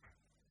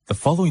The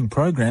following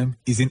program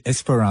is in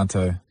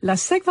Esperanto. La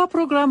sekva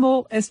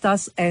programo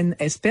estas en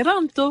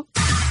Esperanto.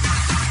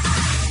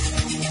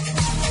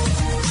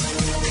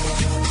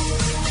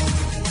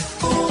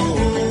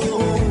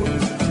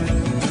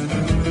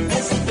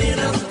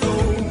 Esperanto.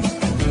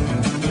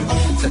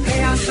 Tre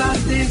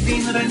azarde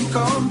vin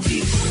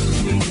renkontis.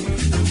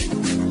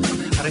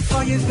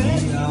 Refoje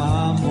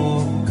veamo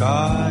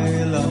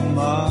kaj la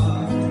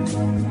mar.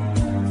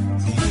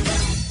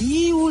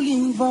 Iu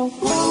lingvo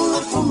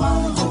por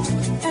pomaro.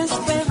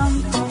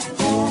 Esperanto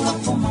por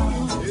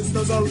pomaro.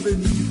 Estas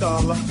alvenita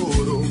la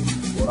foro,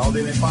 oral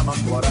de nefama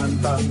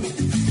 40.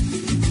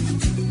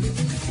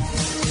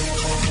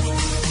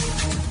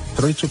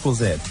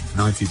 3ZZZ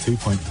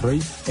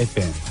 92.3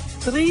 FM.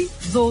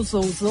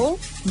 3ZZZ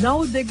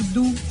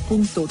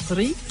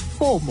 92.3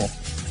 FOMO.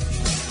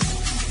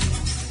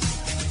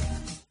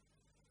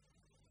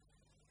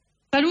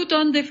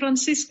 Saluton de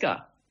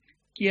Franciska.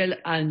 Kiel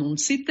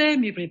annoncite,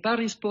 mi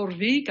preparis por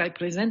vi kaj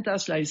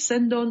prezentas la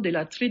elsendon de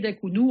la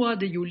 31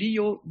 de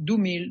julio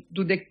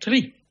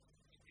 2023.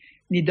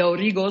 Ni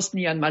daŭrigos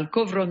nian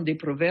malkovron de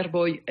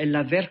proverboj el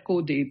la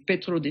verko de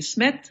Petro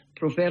Desmet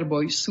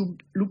Proverboj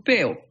sub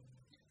lupeo.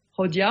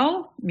 Hodiaŭ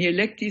mi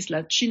elektis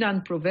la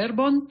ĉinan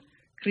proverbon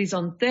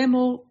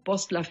krizantemo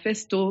post la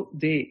festo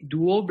de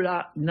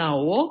duobla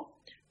naŭo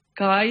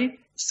kaj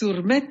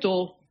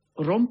Surmeto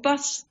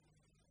rompas,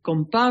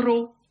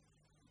 komparo,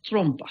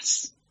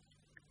 trompas.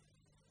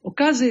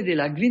 Okaze de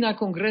la Kvina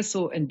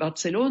Kongreso en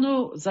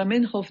Barcelono,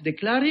 Zamenhof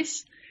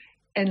deklaris: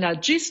 en la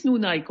ĝis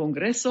nunaj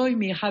kongresoj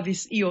mi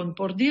havis ion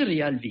por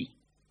diri al vi.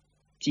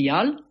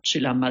 Tial, ĉe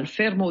la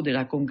malfermo de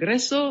la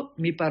kongreso,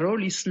 mi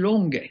parolis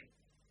longe.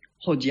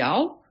 Hodiaŭ,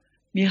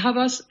 mi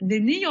havas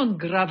nenion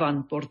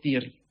gravan por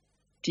diri.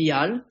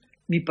 Tial,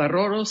 mi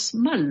parolos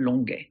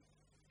mallonge.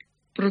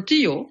 Pro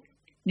tio,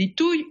 ni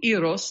tuj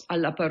iros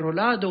al la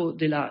parolado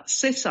de la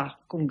 6ª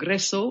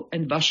kongreso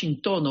en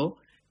Vaŝingtono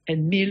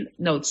en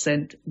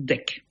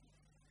 1910.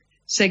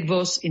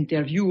 Sekvos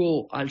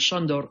intervjuo al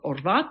Sandor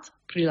Horvath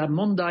pri la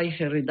mondaj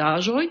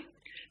heredaĵoj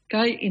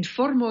kaj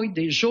informoj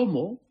de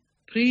JoMo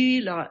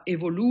pri la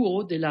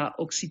evoluo de la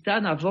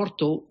okcitana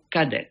vorto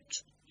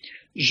kadet.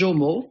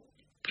 JoMo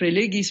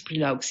prelegis pri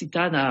la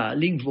okcitana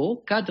lingvo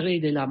kadre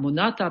de la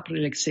monata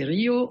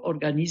prelegserio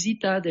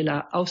organizita de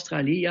la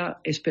Aŭstralia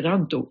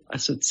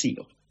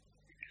Esperanto-asocio.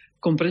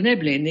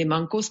 Kompreneble ne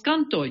mankos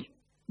kantoj.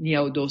 Ni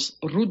aŭdos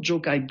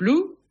Ruĝo kaj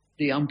Blu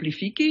de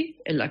Amplifiki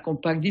en la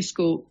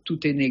kompaktdisko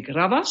Tute ne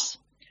gravas,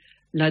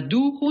 la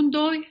 2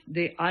 hundoj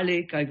de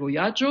Ale kaj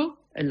Vojaĝo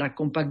en la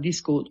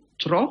kompaktdisko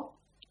Tro,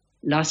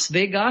 Las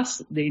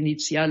Vegas de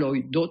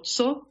Inicialoj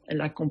DC en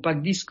la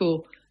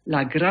kompaktdisko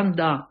La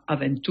granda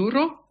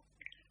aventuro,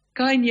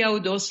 kaj ni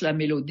aŭdos la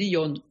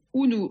melodion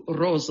Unu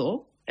rozo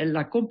en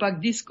la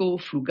kompaktdisko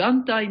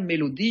Flugantaj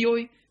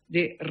melodioj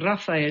de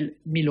Rafael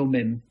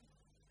Milhomem.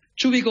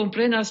 Ĉu vi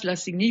komprenas la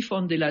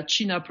signifon de la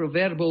ĉina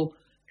proverbo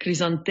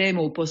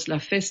krizantemo post la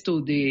festo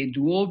de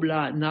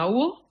duobla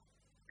naŭo?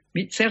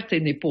 Mi certe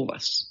ne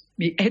povas.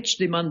 Mi eĉ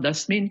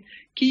demandas min,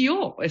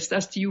 kio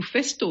estas tiu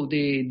festo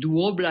de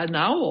duobla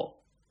naŭo?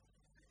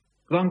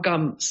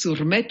 Kvankam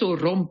Surmeto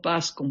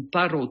rompas,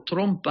 komparo,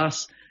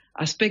 trompas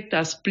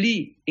aspektas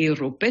pli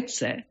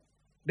eŭropece,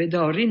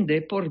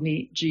 bedaŭrinde por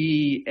mi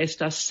ĝi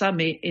estas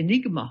same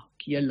enigma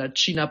kiel la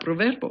ĉina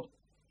proverbo.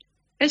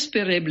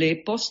 Espereble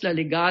post la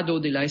legado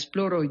de la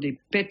esploroj de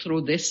Petro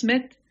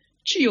Desmet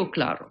ĉio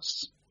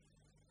klaros.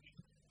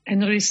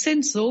 En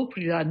resenso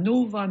pri la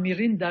nova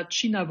mirinda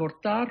ĉina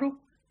vortaro,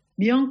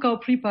 mi ankaŭ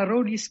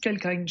priparolis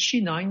kelkajn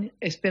ĉinajn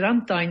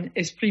esperantajn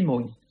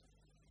esprimojn.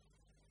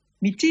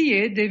 Mi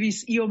tie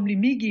devis iom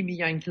limigi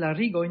miajn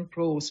klarigojn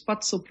pro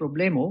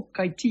spaco-problemo,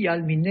 kaj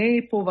tial mi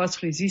ne povas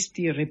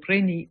rezisti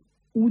repreni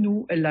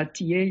unu el la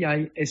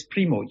tieaj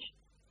esprimoj.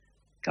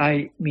 Kaj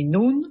mi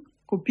nun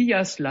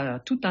kopias la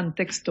tutan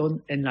tekston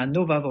en la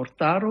nova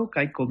vortaro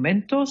kaj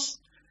komentos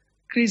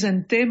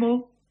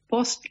krizantemo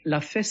post la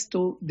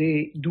festo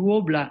de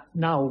duobla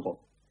naŭo.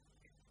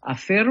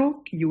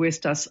 Afero kiu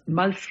estas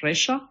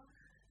malfreŝa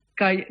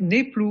kaj ne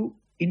plu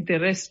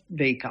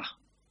interesveka.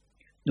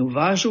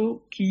 Novaĵo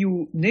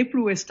kiu ne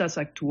plu estas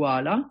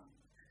aktuala,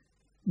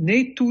 ne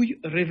tuj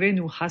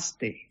revenu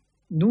haste,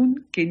 nun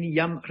ke ni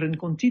jam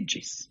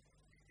renkontiĝis.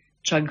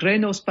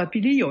 Ĉagrenos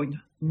papiliojn,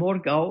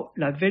 morgaŭ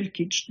la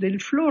velkiĝ de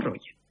l'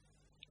 floroj.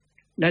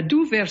 La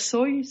 2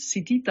 versoj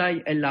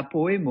cititaj en la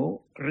poemo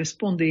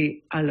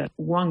responde al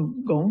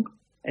Wangong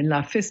en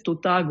la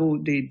festotago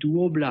de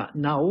duobla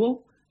naŭo,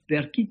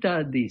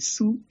 verkita de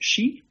Su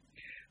Shi,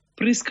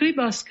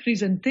 priskribas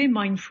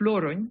krizantemajn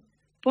florojn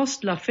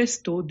post la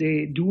festo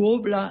de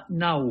duobla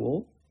naŭo,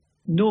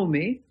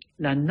 nome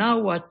la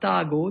 9ª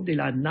tago de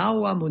la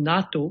 9ª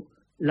monato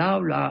laŭ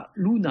la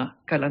luna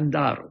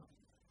kalendaro.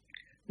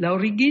 La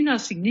origina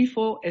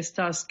signifo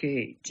estas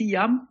ke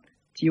tiam,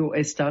 tio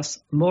estas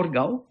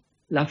morgaŭ,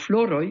 la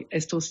floroj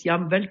estos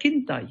jam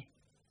velkintaj,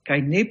 kaj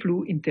ne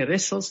plu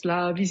interesos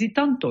la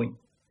vizitantojn.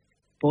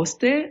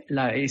 Poste,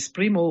 la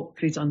esprimo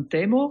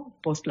krizantemo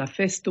post la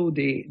festo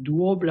de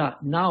duobla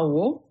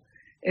naŭo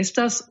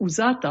estas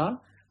uzata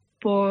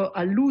por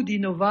alludi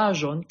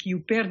novaĵon, kiu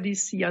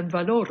perdis sian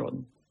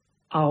valoron,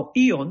 aŭ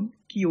ion,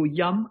 kiu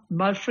jam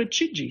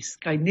malfreĉiĝis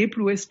kaj ne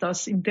plu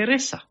estas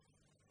interesa.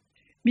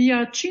 Mia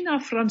ĉina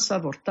franca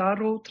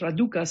vortaro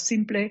tradukas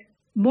simple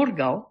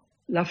morgaŭ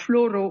la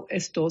floro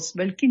estos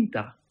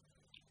velkinta,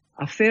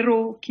 afero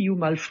kiu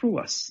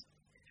malfruas.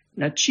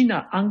 La ĉina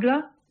angla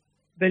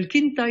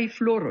velkintaj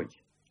floroj,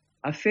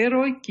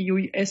 aferoj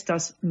kiuj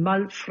estas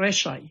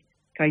malfreŝaj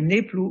kaj ne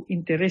plu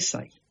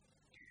interesaj.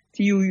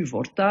 Tiuj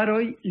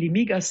vortaroj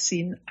limigas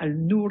sin al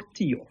nur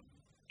tio.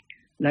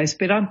 La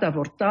Esperanta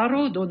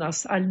vortaro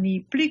donas al ni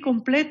pli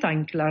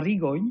kompletajn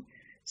klarigojn,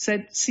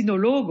 sed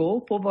sinologo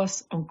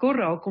povas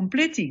ankoraŭ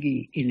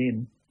kompletigi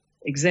ilin.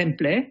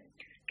 Ekzemple,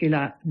 ke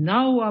la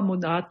naŭa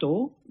monato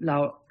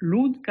laŭ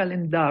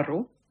ludkalendaro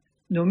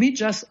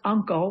nomiĝas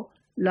ankaŭ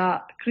la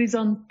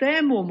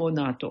krizantemo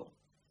monato,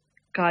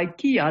 kaj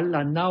kial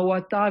la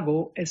naŭa tago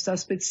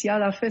estas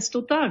speciala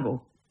festotago,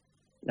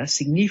 la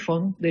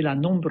signifon de la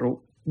nombro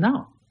naŭ.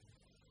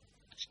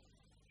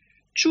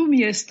 Ĉu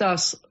mi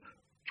estas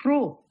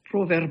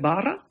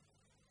proverbara,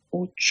 o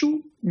ĉu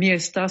mi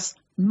estas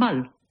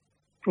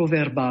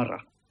malproverbara?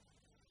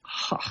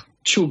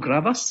 Ĉu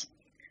gravas?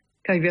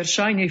 Kaj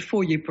verŝajne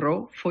foje pro,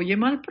 foje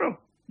malpro.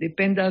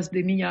 Dependas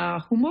de mia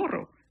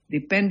humoro,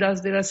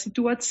 dependas de la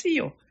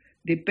situacio,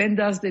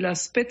 dependas de la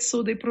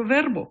speco de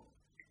proverbo.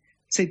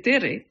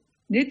 Cetere,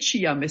 ne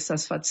ĉiam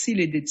estas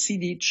facile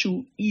decidi ĉu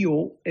io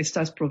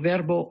estas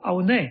proverbo aŭ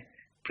ne,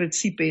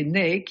 precipe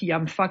ne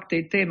kiam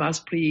fakte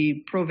temas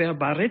pri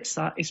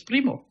proverbareca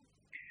esprimo.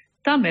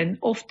 Tamen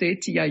ofte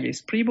tiaj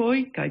esprimoj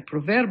kaj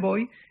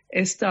proverboj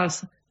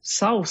estas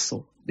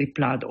sauso de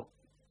plado,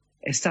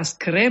 estas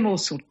kremo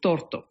sur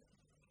torto,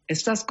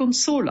 estas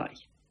konsolaj,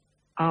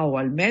 aŭ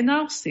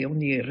almenaŭ se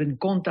oni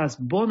renkontas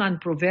bonan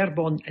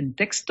proverbon en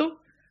teksto,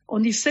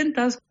 oni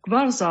sentas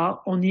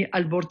kvazaŭ oni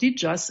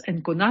albordiĝas en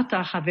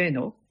konata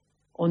haveno,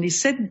 oni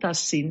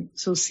sentas sin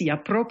sur sia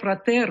propra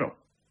tero,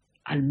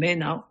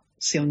 almenaŭ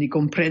se oni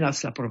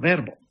komprenas la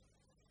proverbo.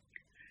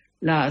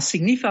 La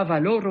signifa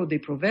valoro de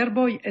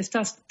proverboj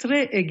estas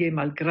treege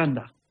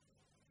malgranda.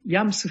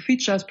 Jam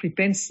sufiĉas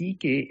pripensi,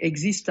 ke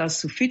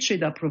ekzistas sufiĉe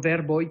da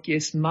proverboj,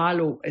 kies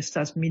malo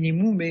estas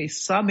minimume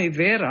same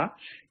vera,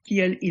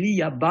 kiel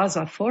ilia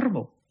baza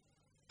formo.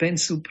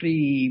 Pensu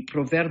pri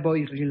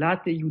proverboj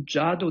rilate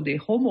juĝado de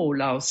homo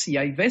laŭ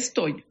siaj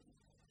vestoj,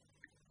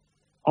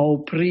 aŭ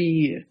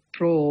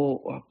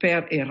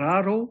per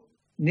eraro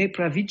ne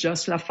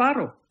praviĝas la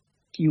faro,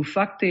 kiu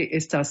fakte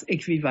estas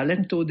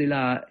ekvivalento de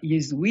la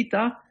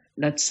jezuita,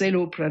 la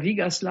celo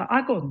pravigas la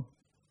agon,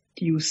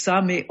 kiu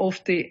same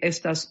ofte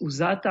estas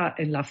uzata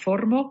en la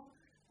formo,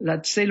 la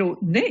celo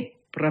ne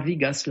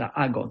pravigas la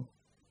agon.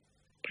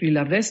 Pri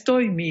la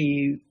vestoj mi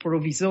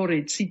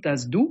provizore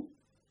citas du,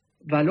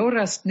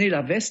 valoras ne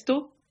la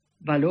vesto,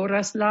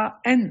 valoras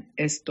la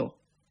esto.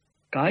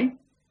 Kaj,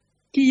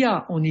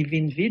 kia oni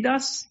vin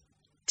vidas,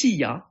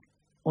 tia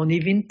oni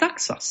vin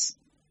taksas.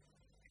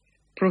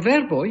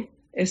 Proverboj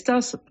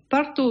estas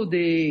parto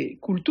de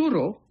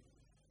kulturo,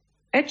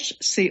 eĉ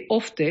se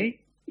ofte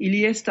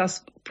ili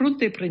estas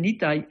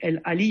prunteprenitaj el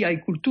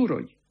aliaj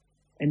kulturoj.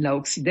 En la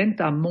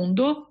okcidenta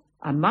mondo,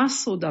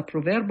 amaso da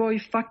proverboj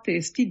fakte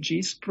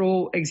estiĝis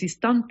pro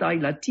ekzistantaj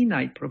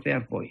latinaj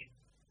proverboj.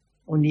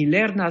 Oni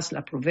lernas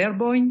la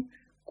proverbojn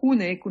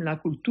kune kun la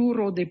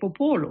kulturo de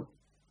popolo,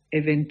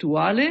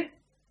 eventuale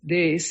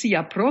de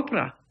sia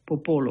propra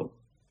popolo,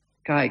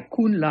 kaj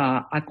kun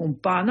la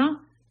akompana,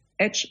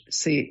 eĉ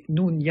se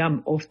nun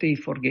jam ofte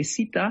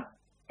forgesita,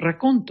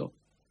 rakonto.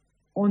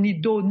 Oni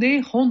do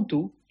ne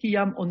hontu,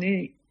 kiam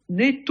oni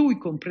ne tuj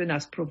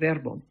komprenas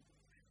proverbon,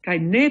 kaj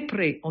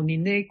nepre oni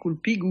ne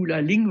kulpigu la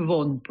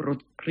lingvon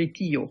pri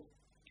tio.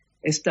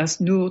 Estas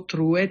nur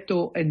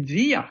trueto en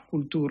via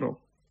kulturo,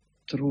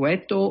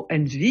 trueto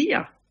en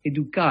via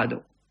edukado,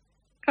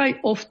 kaj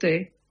ofte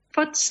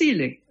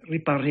facile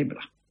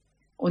riparebla.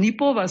 Oni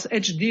povas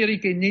eĉ diri,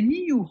 ke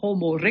neniu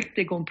homo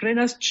rekte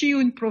komprenas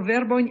ĉiujn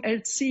proverbojn el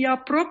sia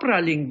propra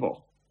lingvo.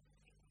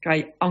 Kaj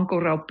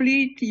ankoraŭ pli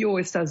tio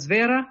estas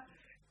vera,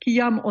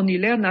 kiam oni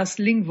lernas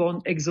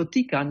lingvon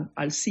ekzotikan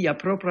al sia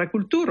propra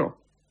kulturo.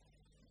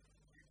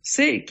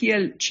 Se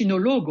kiel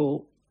ĉinologo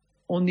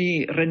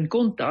oni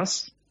renkontas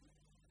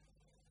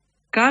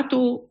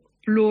kato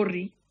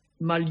plori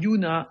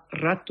maljuna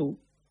rato,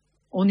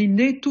 oni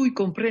ne tuj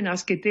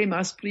komprenas, ke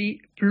temas pri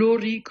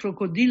plori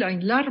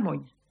krokodilajn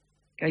larmojn.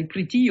 Kaj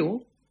pri tio,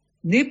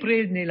 nepre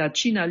ne la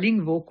ĉina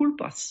lingvo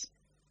kulpas.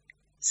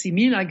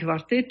 Similaj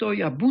kvartetoj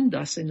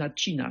abundas en la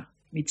ĉina.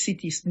 Mi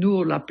citis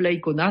nur la plej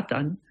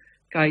konatan,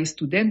 kaj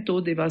studento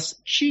devas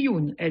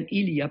ĉiun el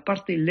ili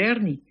aparte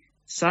lerni,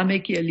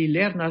 same kiel li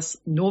lernas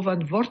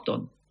novan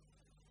vorton.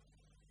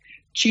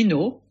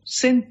 Ĉino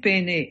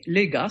senpene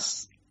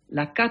legas,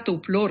 la kato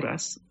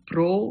ploras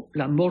pro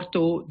la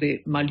morto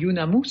de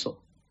maljuna muso.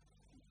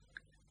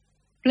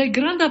 Plej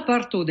granda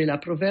parto de la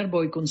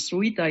proverboj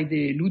konstruitaj de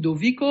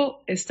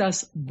Ludoviko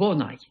estas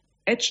bonaj,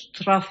 eĉ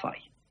trafaj,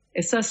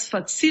 estas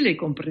facile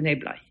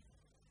kompreneblaj.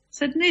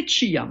 Sed ne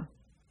ĉiam.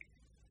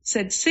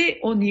 Sed se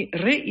oni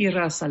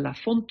reiras al la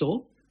fonto,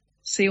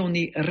 Se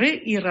oni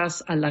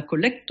reiras al la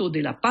kolekto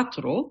de la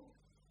patro,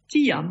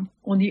 tiam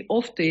oni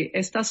ofte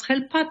estas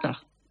helpata.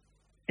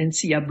 En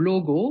sia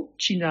blogo,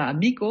 ĉina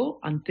amiko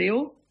Anteo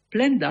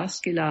plendas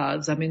ke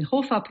la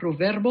Zamenhofa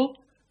proverbo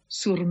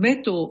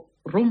Surmeto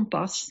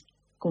rompas,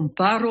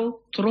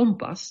 komparo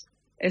trompas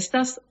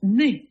estas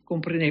ne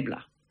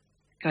komprenebla.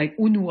 Kaj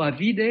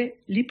unuavide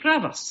li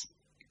pravas.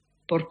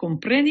 Por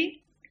kompreni,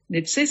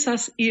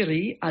 necesas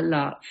iri al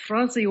la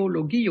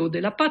fraseologio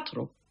de la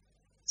patro.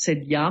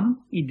 Sed jam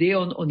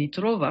ideon oni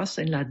trovas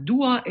en la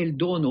dua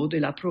eldono de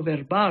la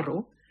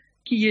proverbaro,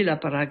 kie la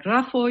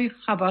paragrafoj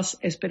havas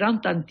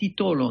esperantan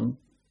titolon.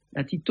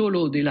 La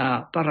titolo de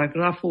la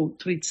paragrafo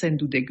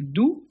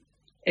 322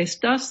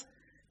 estas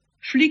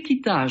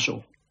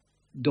flikitaĵo.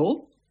 Do,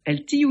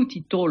 el tiu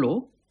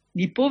titolo,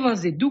 ni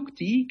povas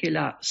dedukti ke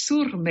la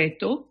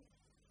surmeto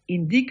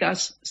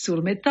indikas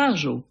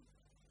surmetaĵo,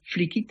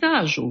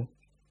 flikitaĵo,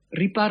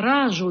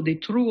 riparaĵo de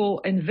truo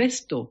en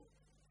vesto.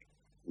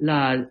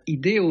 La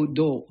ideo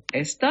do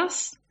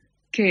estas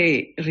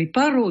ke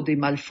riparo de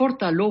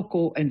malforta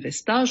loko en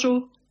vestaĵo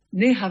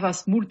ne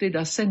havas multe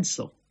da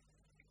senso.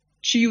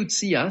 Ĉiu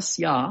scias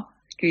ja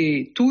ke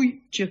tuj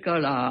ĉirkaŭ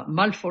la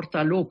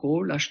malforta loko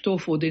la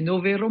ŝtofo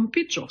denove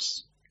rompiĝos,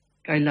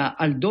 kaj la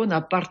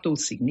aldona parto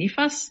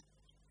signifas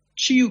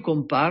ĉiu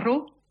komparo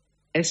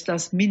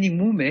estas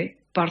minimume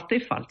parte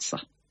falsa.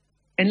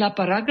 En la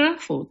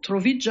paragrafo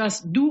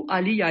troviĝas du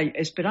aliaj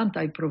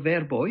esperantaj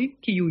proverboj,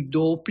 kiuj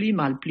do pli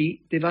malpli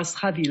devas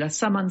havi la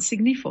saman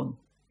signifon.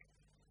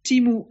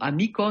 Timu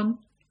amikon,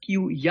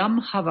 kiu jam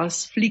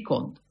havas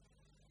flikon.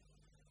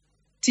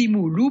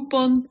 Timu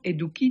lupon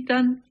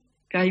edukitan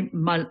kaj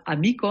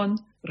malamikon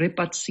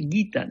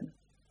repacigitan.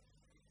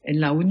 En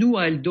la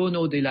unua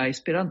eldono de la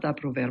Esperanta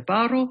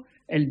proverbaro,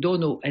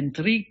 eldono en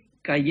 3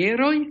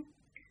 kajeroj,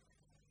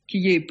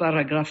 kie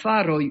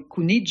paragrafaroj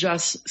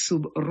kuniĝas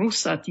sub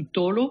rusa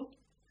titolo,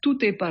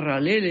 tute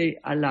paralele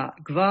al la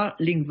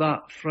kvarlingva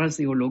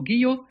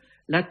fraseologio,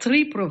 la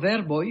 3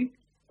 proverboj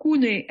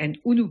kune en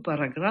unu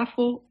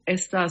paragrafo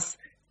estas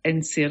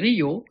en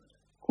serio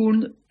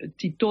kun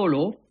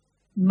titolo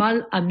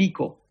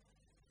malamiko.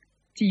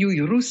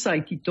 Tiuj rusaj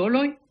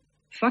titoloj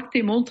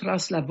fakte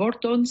montras la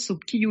vorton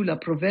sub kiu la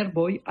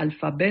proverboj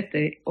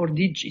alfabete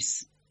ordiĝis.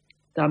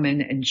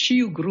 Tamen en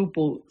ĉiu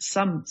grupo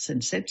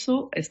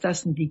samsenseco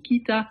estas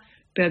indikita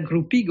per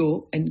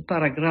grupigo en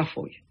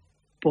paragrafoj.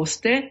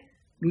 Poste,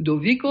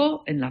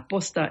 Ludoviko en la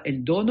posta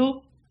eldono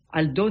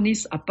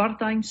aldonis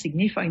apartajn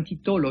signifajn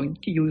titolojn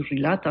kiuj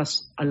rilatas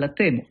al la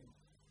temo.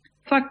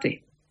 Fakte,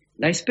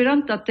 la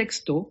esperanta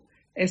teksto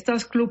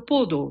estas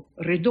klopodo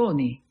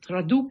redoni,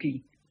 traduki,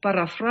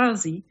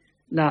 parafrazi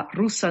la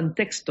rusan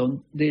tekston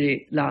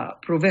de la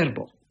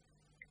proverbo.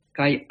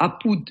 Kaj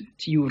apud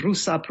tiu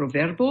rusa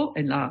proverbo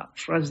en la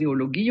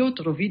fraseologio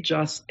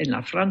troviĝas en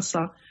la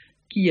franca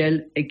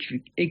kiel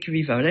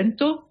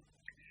ekvivalento,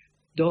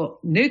 do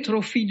ne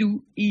trofidu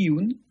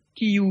iun,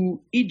 kiu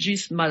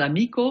iĝis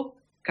malamiko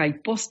kaj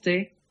poste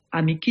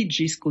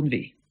amikiĝis kun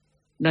vi.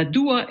 La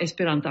dua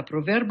esperanta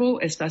proverbo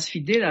estas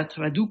fidela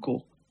traduko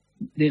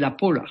de la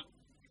pola.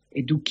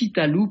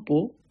 Edukita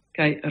lupo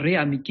kaj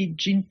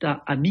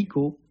reamikiĝinta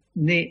amiko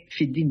ne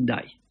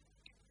fidindaj.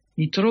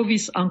 Ni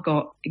trovis ankaŭ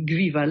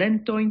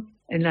ekvivalentojn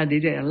en la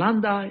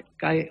nederlanda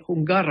kaj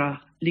hungara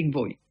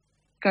lingvoj.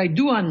 Kaj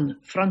duan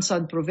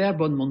francan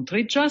proverbon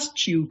montriĝas,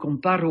 ĉiu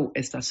komparo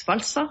estas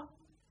falsa.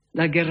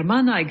 La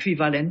germana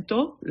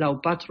ekvivalento, laŭ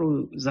patro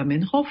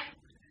Zamenhof,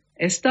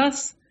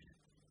 estas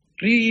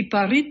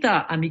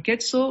riparita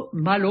amikeco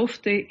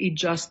malofte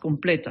iĝas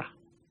kompleta.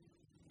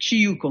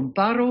 Ĉiu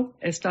komparo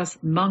estas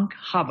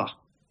mankhava.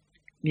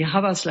 Mi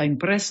havas la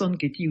impreson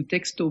ke tiu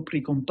teksto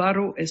pri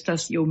komparo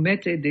estas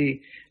iomete de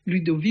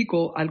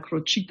Ludoviko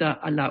alkroĉita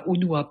al la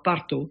unua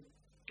parto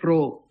pro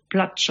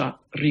plaĉa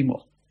rimo.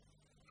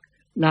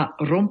 La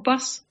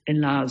rompas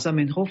en la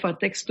Zamenhofa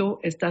teksto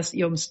estas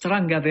iom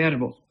stranga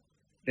verbo.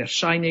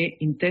 Verŝajne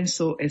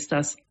intenso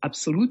estas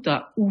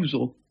absoluta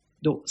uzo,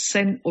 do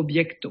sen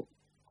objekto,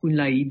 kun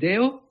la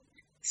ideo,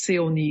 se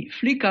oni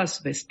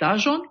flikas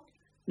vestaĵon,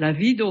 la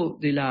vido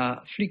de la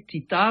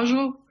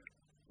fliktitaĵo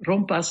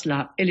rompas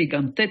la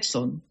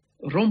elegantecon,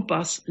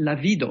 rompas la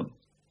vidon.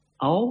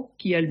 Aŭ,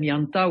 kiel mi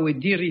antaŭe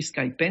diris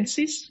kaj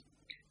pensis,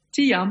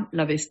 tiam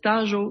la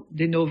vestaĵo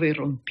denove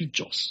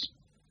rompiĝos.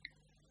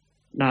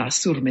 La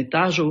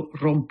surmetaĵo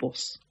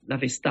rompos la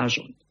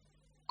vestaĵon.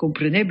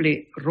 Kompreneble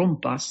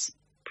rompas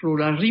pro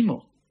la rimo.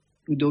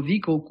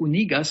 Ludoviko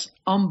kunigas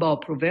ambaŭ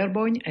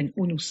proverbojn en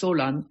unu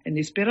solan en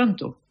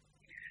Esperanto.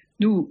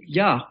 Nu,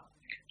 ja,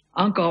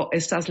 ankaŭ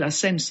estas la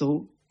senso,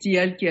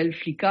 tiel kiel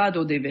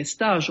flikado de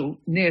vestaĵo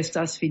ne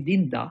estas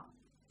fidinda,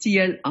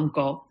 tiel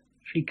ankaŭ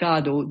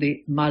flikado de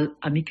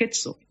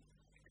malamikeco.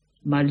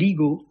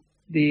 Maligo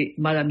de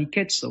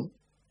malamikeco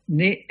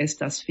ne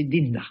estas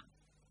fidinda.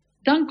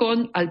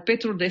 Dankon al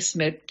Petro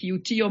Desmet, kiu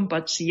tiom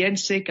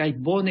pacience kaj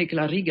bone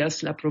klarigas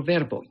la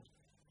proverboj.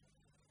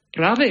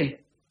 Prave,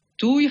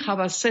 tuj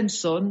havas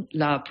senson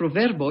la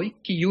proverboj,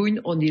 kiujn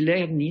oni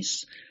lernis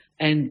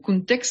en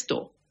kunteksto,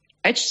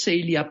 eĉ se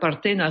ili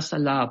apartenas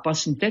al la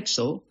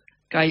pasinteco,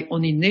 kai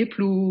oni ne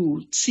plu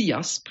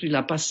scias pri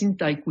la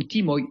pasintaj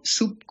kutimoj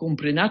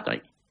subkomprenataj.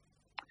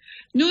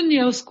 Nun ni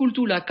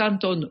aŭskultu la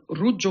kanton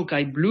Ruĝo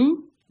kaj Blu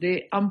de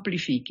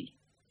Amplifiki.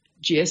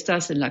 Ĝi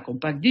estas en la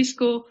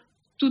kompaktdisko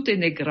Tute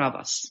ne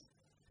gravas.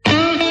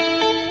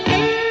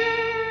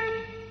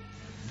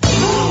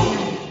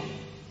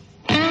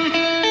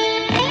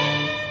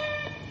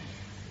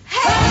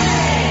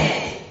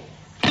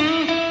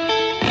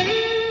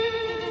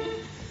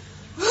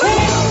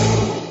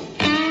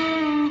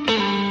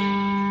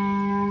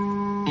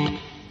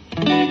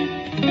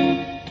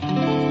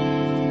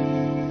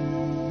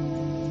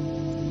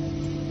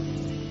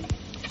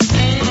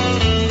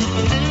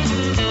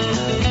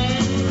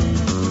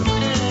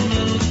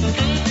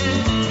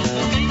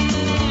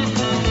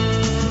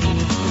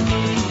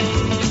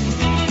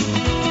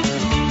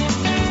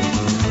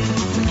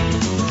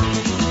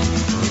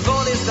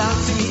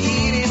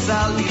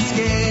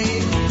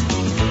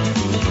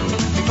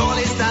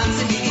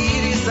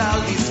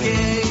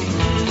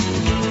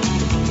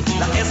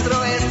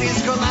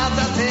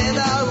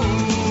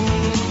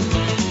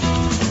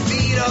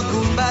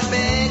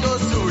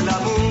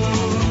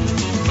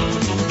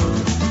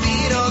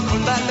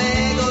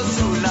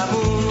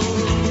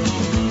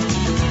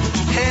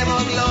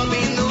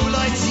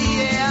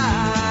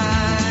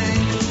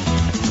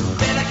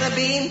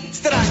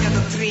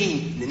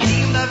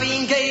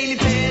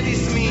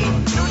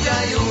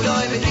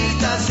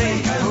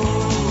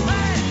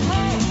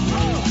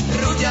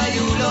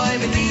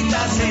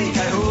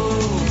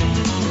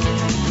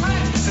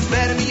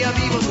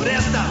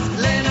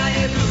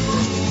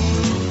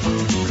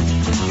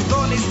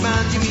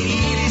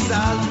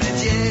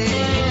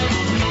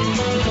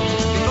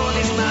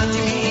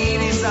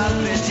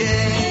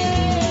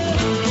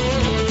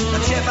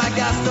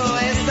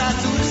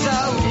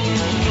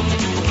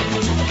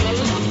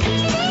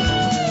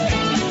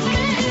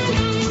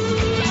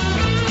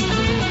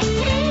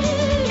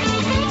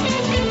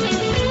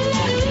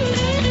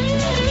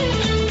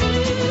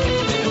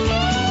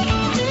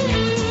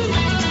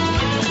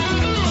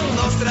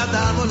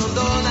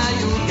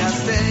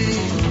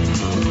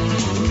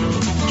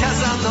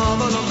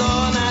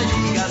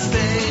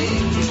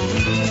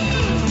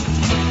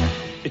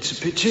 It's a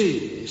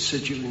pity,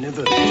 said you'll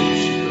never see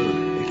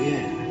her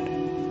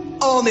again.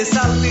 Oh, mi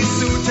salti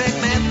su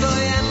Surmeto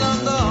en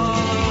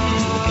London.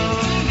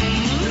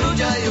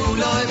 Ruĝa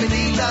julo e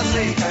bendita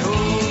se cayó.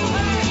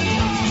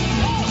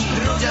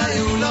 Ruĝa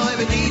julo e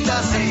bendita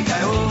se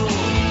cayó.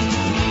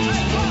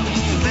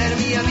 Per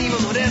mia vivo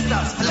non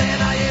restas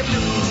plena e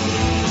blu.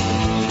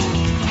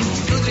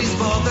 Kudris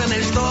bote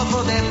nel stofo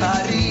de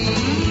Paris.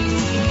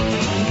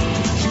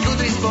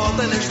 Kudris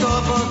bote nel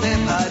stofo de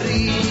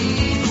Paris.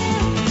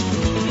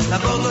 La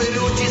boto i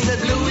ruĝi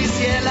sed bluis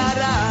je la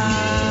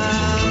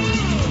ram.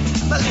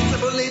 Malitza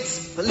bolitz,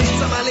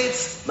 malitza malitz,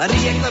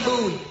 Maria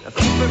Knabun, la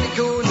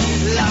Supermikun,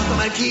 l'auto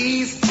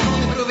marquis, con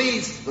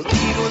provis, non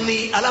dico ni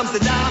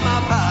all'Amsterdama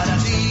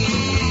paradis.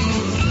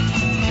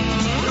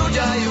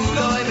 Ruĝa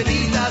julo e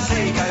bendita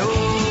se cayó.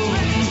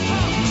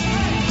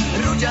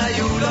 Ruĝa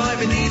julo e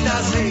bendita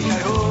se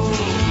cayó.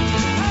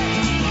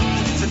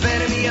 Se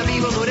per mia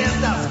vivo non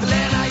restas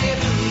plena e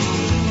blu.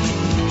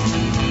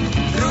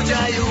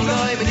 Ruĝa julo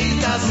e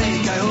bendita se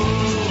cayó.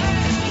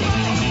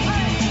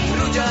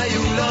 Ruĝa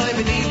julo e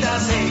bendita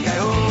se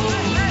cayó.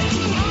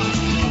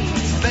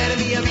 Per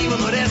mia vivo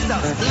non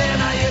restas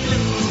plena e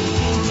blu.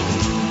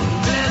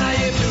 Plena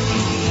e blu.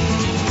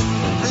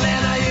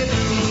 Plena e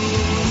blu.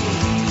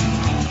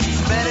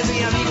 Per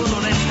mia vivo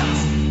non restas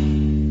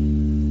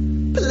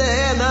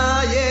plena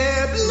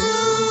e blu.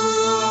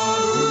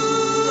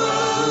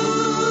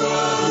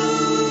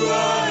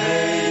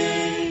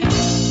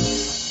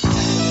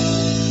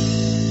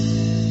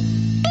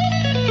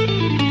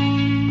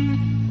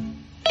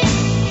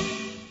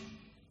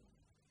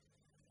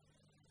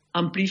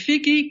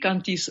 Amplifiki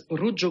kantis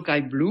Ruĝo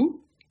kaj Blu,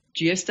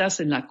 ĝi estas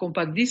en la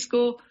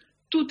kompaktdisko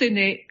Tute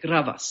ne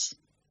gravas.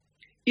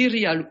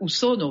 Iri al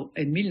Usono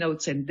en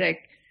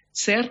 1910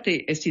 certe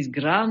estis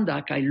granda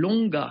kaj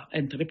longa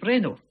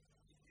entrepreno,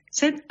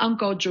 sed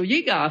ankaŭ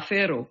ĝojiga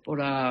afero por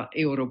la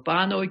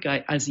eŭropanoj kaj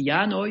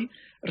azianoj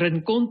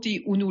renkonti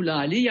unu la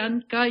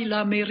alian kaj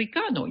la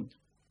amerikanojn.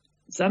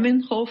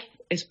 Zamenhof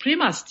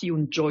esprimas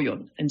tiun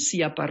ĝojon en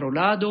sia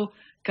parolado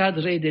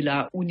cadre de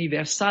la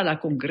Universala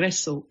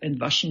Congreso en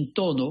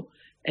Washingtono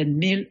en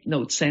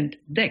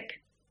 1910.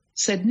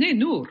 Sed ne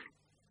nur.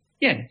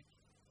 Jen.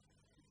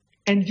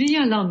 En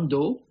via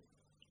lando,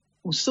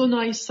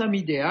 usonaj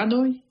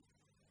samideanoj,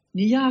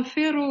 nia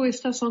afero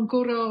estas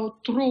ankoraŭ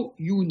tro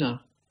juna,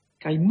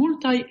 kaj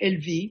multaj el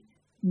vi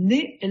ne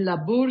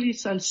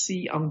elaboris al si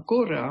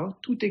ankoraŭ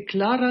tute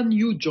klaran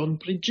juĝon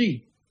pri ĝi.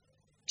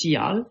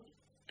 Tial,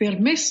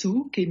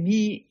 permesu ke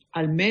mi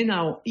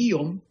almenaŭ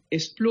iom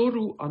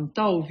esploru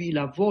antaŭ vi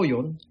la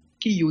vojon,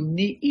 kiun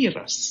ni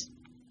iras.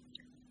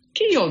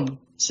 Kion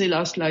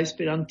celas la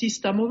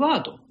esperantista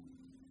movado?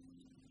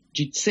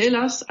 Ĝi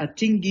celas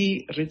atingi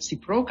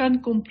reciprokan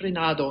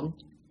komprenadon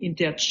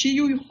inter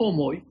ĉiuj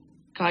homoj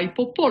kaj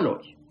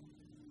popoloj.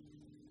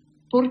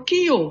 Por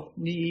kio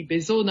ni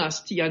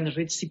bezonas tian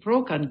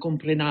reciprocan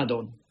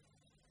comprenadon?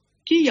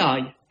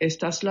 Kiaj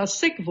estas la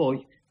sekvoj,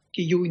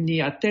 kiuj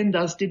ni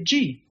atendas de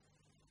ĝi?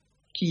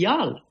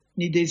 Kial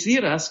ni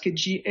deziras ke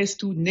ĝi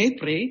estu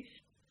nepre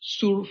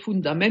sur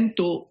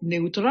fundamento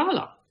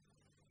neutrala?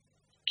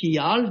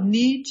 Kial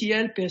ni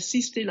tiel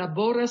persiste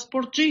laboras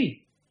por ĝi?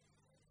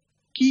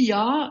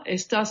 Kia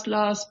estas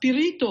la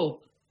spirito,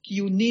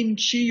 kiu nin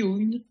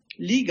ĉiujn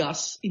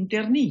ligas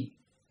inter ni?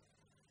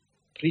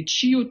 Pri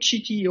ĉio ĉi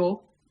tio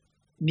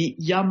mi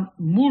jam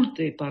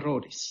multe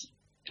parolis,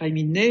 kaj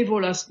mi ne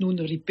volas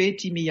nun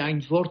ripeti miajn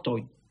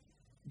vortojn.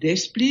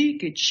 Des pli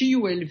ke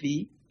ĉiu el vi,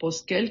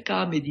 post kelka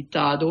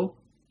meditado,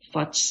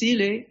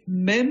 facile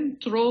mem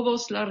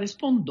trovos la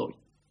respondoj.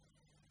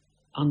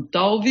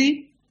 Antaŭ vi,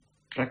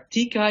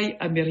 praktikaj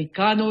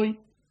amerikanoj,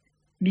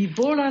 mi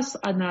volas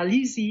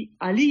analizi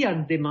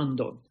alian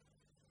demandon.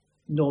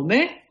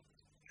 Nome,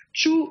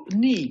 ĉu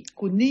ni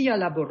kun nia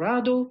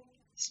laborado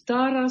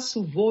staras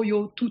su vojo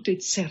tute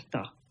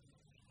certa,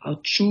 aŭ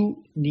ĉu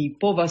ni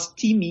povas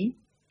timi,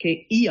 ke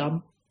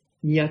iam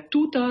nia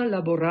tuta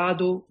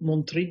laborado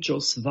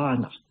montriĝos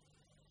vana.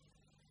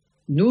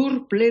 Nur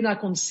plena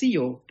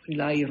konscio pri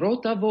la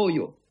irota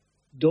vojo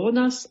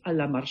donas al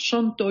la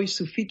marŝantoj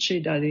sufiĉe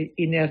da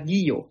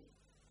energio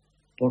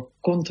por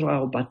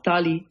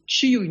kontraŭbatali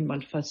ĉiujn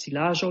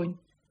malfacilaĵojn,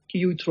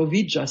 kiuj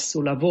troviĝas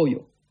sur la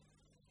vojo.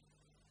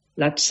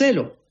 La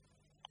celo,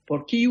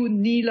 por kiu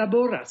ni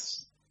laboras,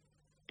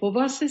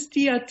 povas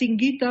esti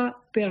atingita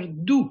per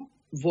du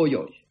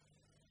vojoj.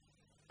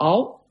 Aŭ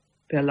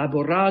per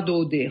laborado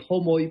de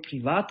homoj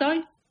privataj,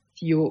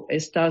 tio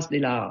estas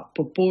de la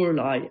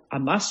popolaj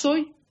amasoj,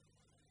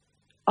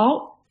 aŭ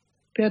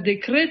per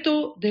dekreto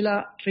de la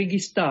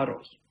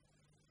registaroj.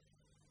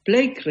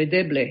 Plej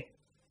kredeble,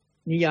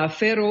 nia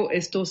afero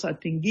estos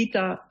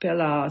atingita per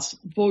la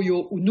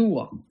vojo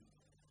unua,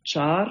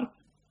 ĉar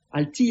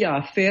al tia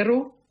afero,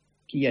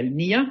 kiel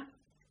nia,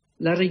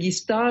 la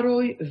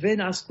registaroj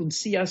venas kun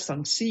sia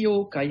sankcio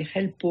kaj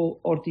helpo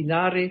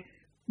ordinare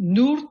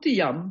nur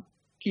tiam,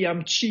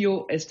 kiam ĉio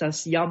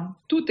estas jam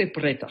tute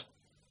preta.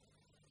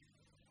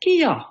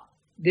 Kia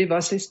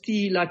devas esti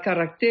la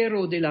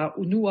karaktero de la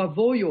unua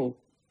vojo?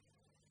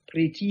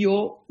 Pri tio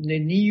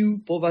neniu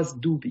povas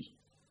dubi.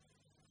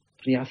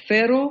 Pri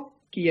afero,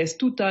 kies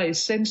tuta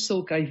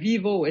esenco kaj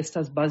vivo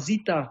estas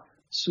bazita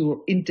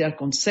sur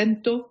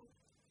interkonsento,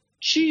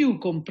 ĉiu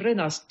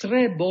komprenas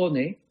tre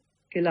bone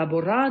che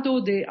laborado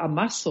de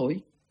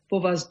amasoj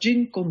povas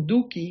ĝin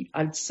konduki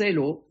al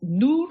celo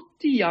nur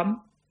tiam,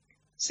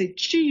 se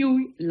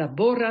ĉiuj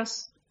laboras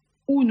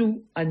unu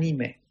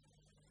anime.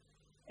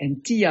 En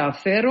tia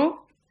afero,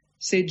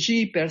 se ĝi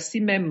per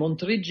si mem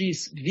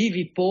montriĝis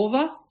vivi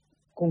pova,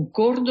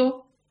 konkordo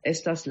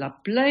estas la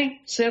plej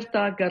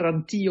certa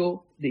garantio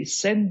de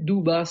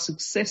senduba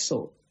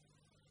sukceso.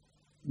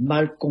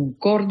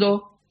 Malkonkordo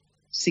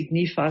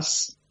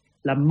signifas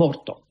la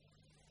morto.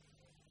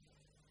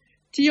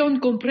 Tion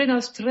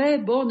komprenas tre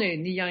bone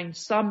niajn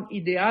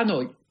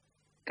samideanoj,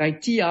 kaj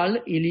tial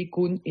ili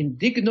kun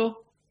indigno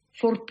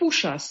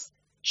forpuŝas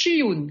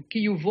ĉiun,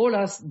 kiu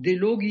volas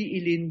delogi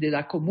ilin de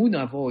la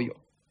komuna vojo.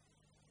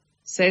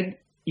 Sed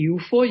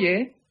iufoje,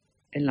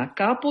 en la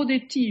kapo de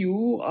tiu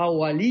aŭ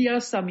alia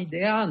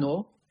samideano,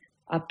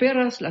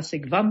 aperas la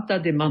sekvanta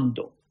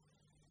demando.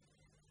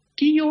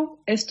 Kio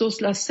estos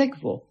la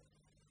sekvo,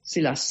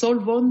 se la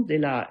solvon de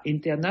la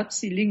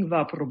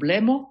internacilingva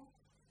problemo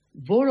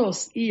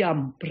volos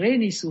iam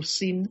preni sur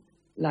sin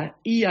la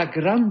ia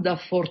granda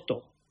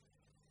forto,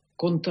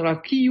 contra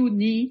kiu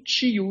ni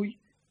ĉiuj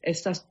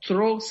estas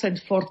tro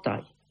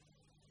senfortaj.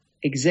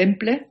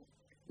 Ekzemple,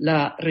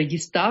 la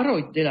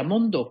registaroj de la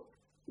mondo.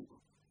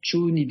 Ĉu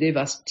ni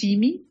devas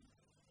timi,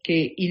 ke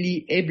ili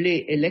eble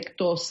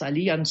elektos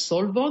alian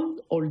solvon,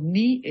 ol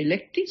ni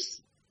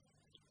elektis?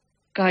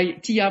 Kaj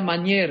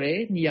tiamaniere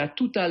nia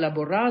tuta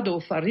laborado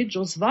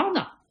fariĝos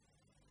vana?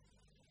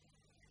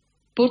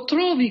 Por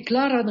trovi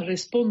claran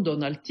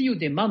respondon al tiu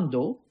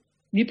demando,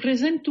 mi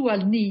prezentu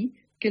al ni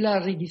che la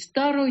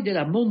registaroj de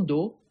la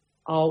mondo,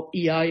 aŭ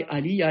iaj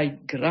aliaj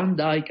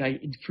grandaj kaj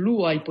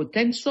influaj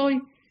potenzoj,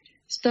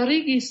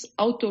 starigis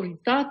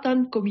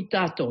aŭtoritatan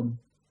komitaton,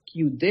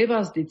 kiu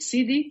devas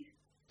decidi,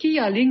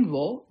 kia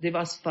lingvo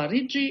devas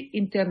fariĝi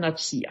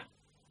internacia.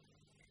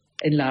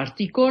 En la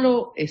artikolo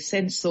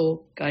Esenco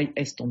kaj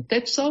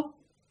estonteco,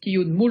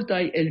 kiun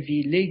multaj el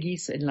vi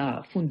legis en la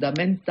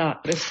fundamenta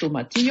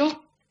restomatio,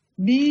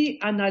 mi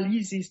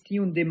analizis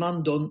tiun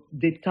demandon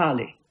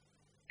detale,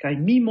 kaj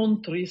mi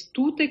montris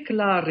tute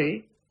klare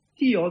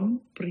tion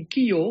pri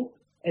kio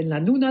en la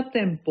nuna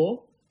tempo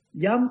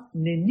jam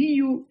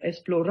neniu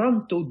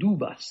esploranto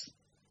dubas,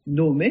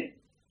 nome,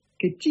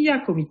 ke tia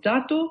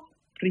komitato,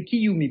 pri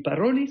kiu mi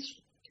parolis,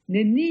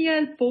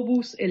 neniel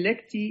povus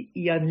elekti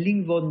ian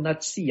lingvon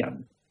nacian,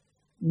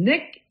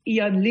 nek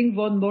ian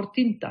lingvon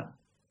mortintan,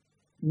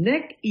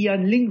 nek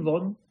ian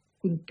lingvon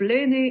kun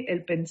plene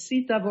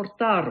elpensita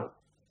vortaro,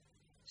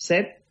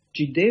 sed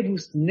ĝi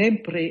devus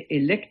nepre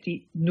elekti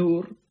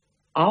nur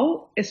aŭ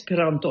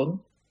Esperanton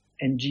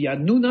en ĝia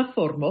nuna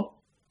formo,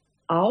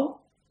 aŭ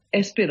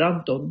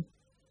Esperanton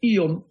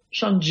iom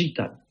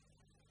ŝanĝitan.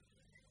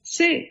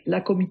 Se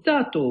la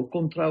komitato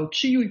kontraŭ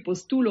ĉiuj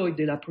postuloj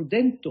de la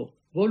prudento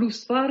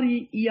volus fari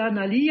ian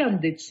alian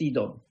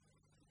decidon,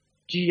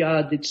 ĝia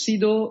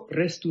decido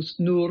restus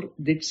nur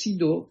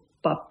decido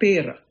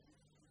papera,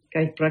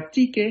 kaj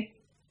praktike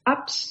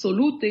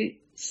absolute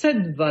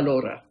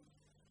senvalora.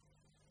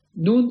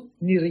 Nun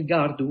ni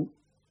rigardu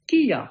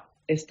kia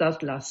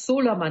estas la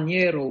sola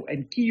maniero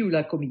en kiu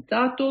la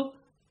komitato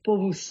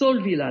povus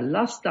solvi la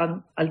lastan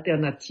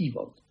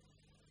alternativon.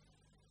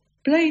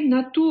 Plej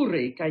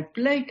nature kaj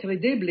plej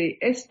kredeble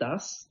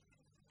estas,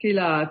 ke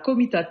la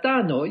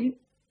komitatanoj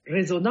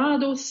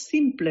rezonados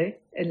simple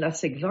en la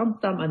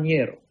sekvanta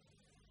maniero.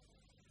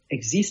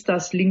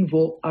 Existas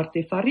lingvo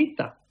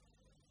artefarita,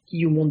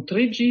 kiu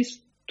montriĝis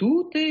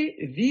tute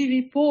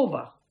vivi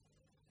pova,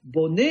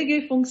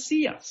 bonege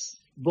funkcias,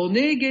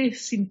 bonege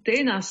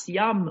sintenas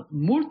jam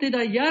multe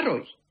da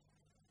jaroj,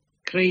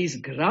 kreis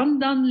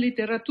grandan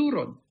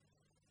literaturon,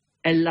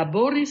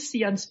 ellaboris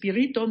sian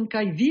spiriton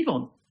kaj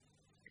vivon,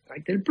 kaj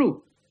tel plu.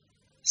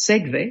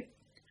 Sekve,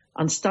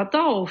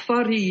 anstataŭ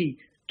fari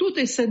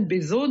tute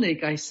senbezone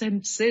kaj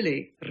sencele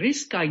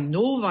riskaj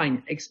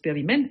novajn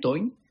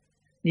eksperimentojn,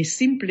 ni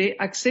simple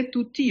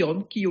akceptu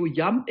tion, kio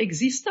jam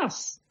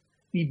ekzistas.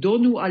 Ni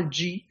donu al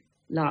ĝi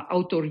la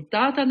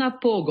aŭtoritatan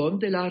apogon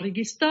de la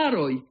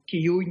registaroj,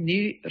 kiuj ni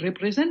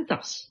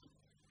reprezentas.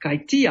 Kaj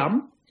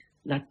tiam,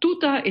 la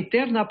tuta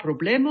eterna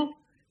problemo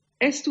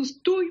estus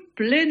tuj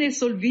plene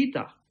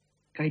solvita,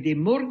 kaj de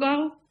morgaŭ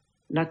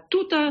la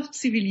tuta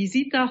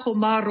civilizita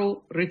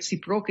homaro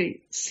reciproke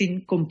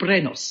sin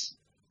komprenos.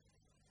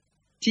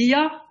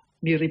 Tia,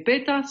 mi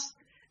ripetas,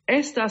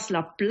 estas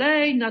la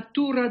plej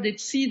natura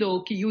decido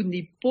kiun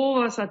ni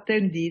povas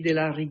atendi de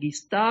la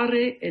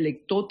registare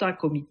elektota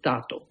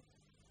komitato.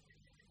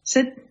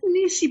 Sed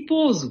ni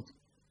suppozu,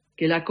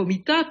 ke la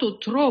komitato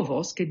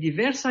trovos ke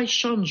diversaj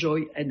ŝanĝoj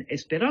en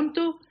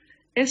Esperanto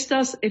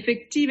estas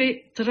efektive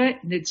tre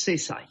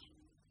necesaj.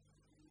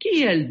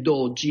 Kiel do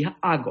ĝi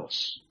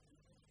agos?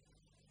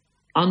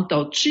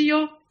 Antaŭ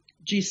ĉio,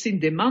 ĝi sin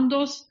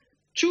demandos,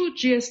 ĉu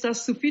ĝi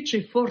estas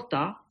sufiĉe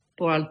forta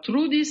por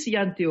altrudi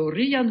sian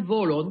teorian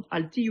volon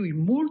al tiuj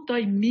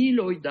multaj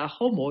miloj da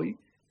homoj,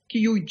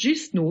 kiuj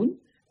ĝis nun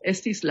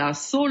estis la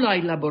solaj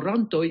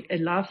laborantoj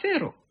en la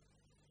afero.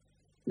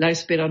 La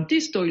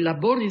esperantistoj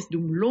laboris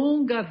dum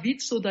longa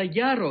vico da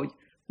jaroj,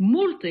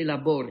 multe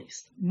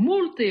laboris,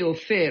 multe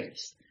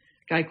oferis,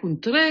 kaj kun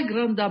tre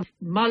granda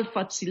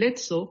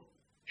malfacileco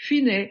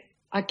fine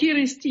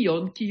akiris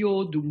tion, kio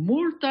dum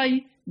multaj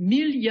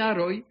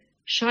miljaroj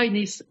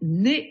ŝajnis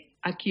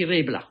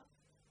neakirebla.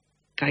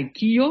 Kaj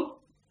kio,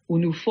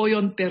 unu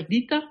fojon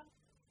perdita,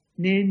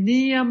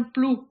 neniam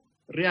plu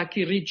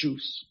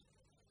reakiriĝus,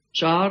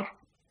 ĉar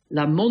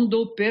la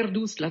mondo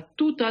perdus la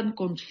tutan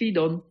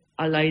konfidon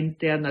al la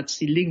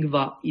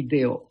internacilingva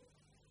ideo.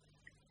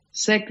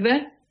 Sekve,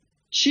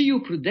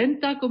 ĉiu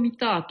prudenta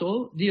komitato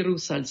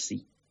dirus al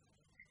si: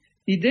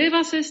 ni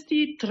devas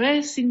esti tre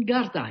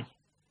singardaj,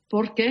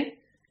 por ke,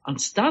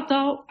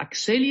 anstataŭ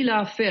akseli la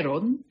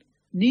aferon,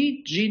 ni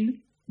ĝin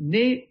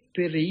ne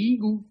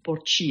pereigu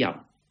por ĉiam.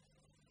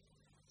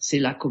 Se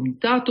la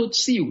komitato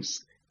scius,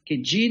 ke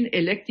ĝin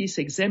elektis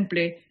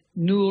ekzemple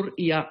nur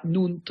ia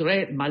nun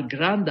tre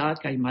malgranda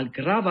kaj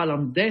malgrava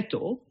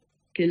landeto,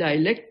 ke la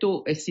elekto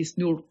estis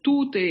nur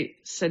tute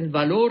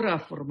senvalora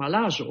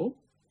formalaĵo,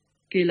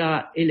 ke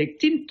la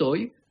elektintoj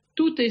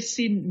tute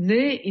sin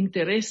ne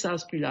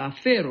interesas pri la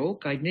afero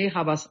kaj ne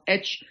havas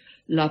eĉ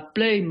la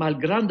plej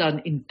malgrandan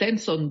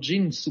intenson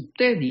ĝin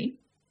subteni,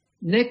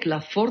 nek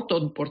la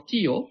forton por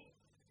tio,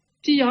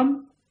 tiam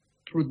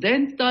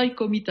prudentaj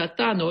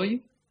komitatanoj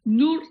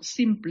nur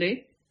simple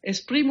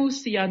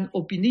esprimus sian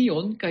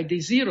opinion kaj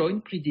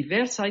dezirojn pri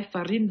diversaj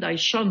farindaj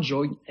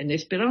ŝanĝoj en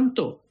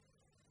Esperanto,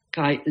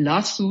 kaj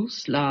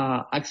lasus la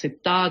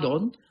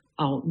akceptadon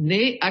aŭ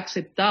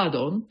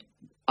neakceptadon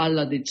al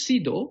la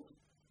decido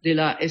de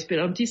la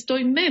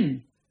esperantistoj mem,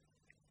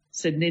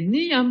 sed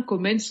neniam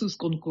komencus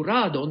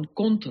konkuradon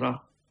kontra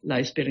la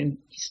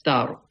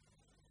esperantistaro,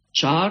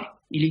 ĉar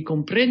ili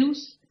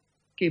komprenus,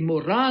 ke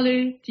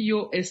morale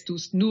tio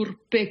estus nur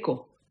peko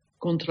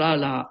kontra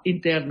la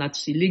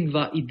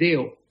internacilingva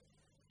ideo,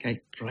 kaj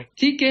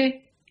praktike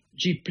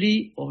ĝi pli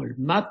ol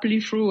malpli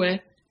frue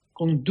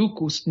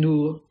kondukus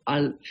nur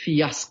al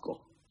fiasko.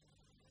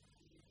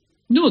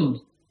 Nun,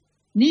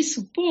 ni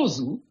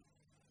suppozu,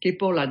 ke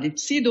por la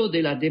decido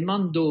de la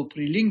demando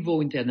pri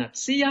lingvo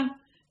internacia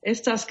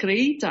estas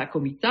kreita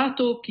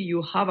komitato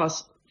kiu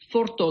havas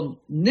forton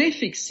ne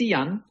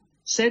fikcian,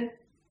 sed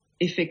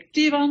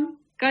efektivan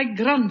kaj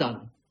grandan.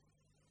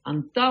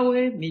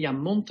 Antaŭe mi jam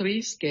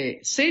montris, ke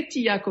se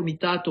tia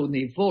komitato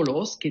ne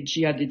volos, ke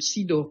ĝia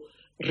decido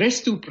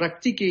restu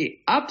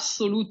praktike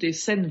absolute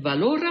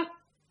senvalora,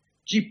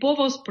 ĝi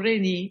povos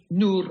preni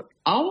nur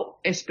aŭ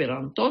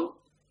Esperanton,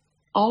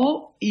 aŭ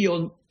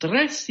ion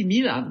tre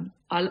similan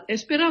al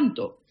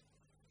Esperanto.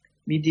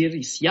 Mi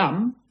diris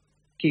jam,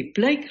 ke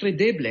plej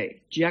kredeble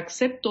ĝi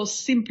akceptos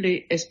simple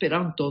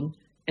Esperanton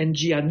en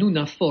ĝia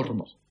nuna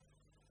formo.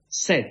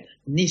 Sed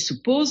ni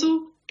suppozu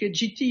che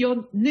ĝi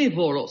tion ne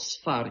volos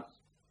fari.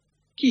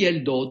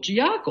 Kiel do ĝi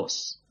agos?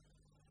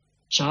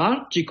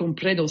 Ĉar ĝi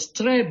komprenos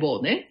tre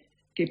bone,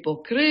 che por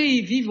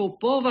crei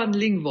vivopovan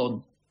lingvon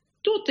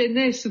tute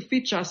ne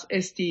sufiĉas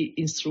esti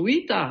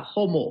instruita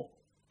homo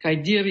kaj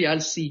diri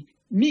al si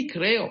mi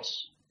creos,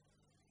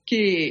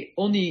 che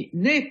oni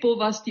ne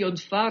povas tion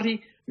fari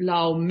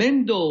laŭ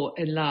mendo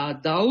en la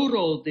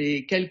daŭro de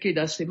kelke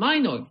da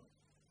semajnoj,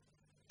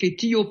 che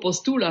tio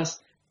postulas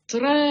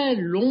tre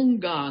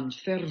longan,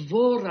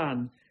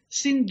 fervoran,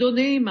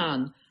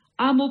 sindoneman,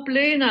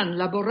 amoplenan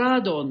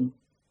laboradon,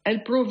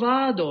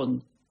 elprovadon,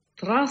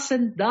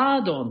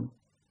 trascendadon,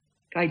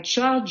 kaj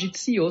ĉar ĝi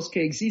scios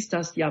ke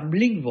ekzistas jam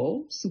lingvo,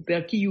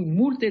 super kiu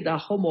multe da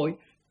homoj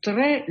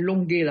tre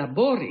longe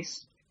laboris,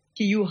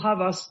 kiu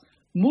havas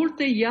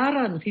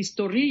multejaran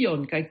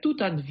historion kaj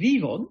tutan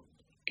vivon,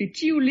 ke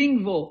tiu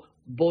lingvo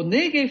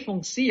bonege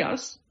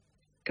funkcias,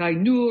 kaj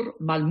nur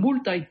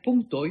malmultaj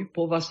punktoj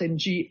povas en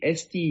ĝi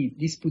esti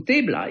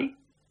disputeblaj,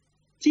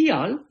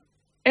 tial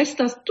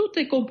estas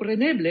tute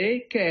kompreneble,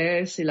 ke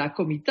se la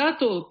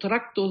komitato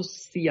traktos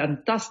sian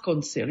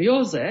taskon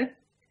serioze,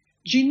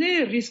 ĝi ne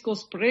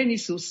riskos preni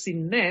sur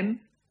sin mem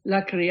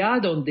la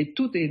kreadon de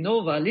tute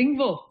nova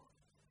lingvo,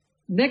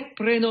 nek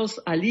prenos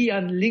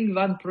alian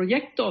lingvan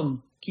projekton,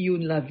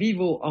 kiun la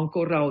vivo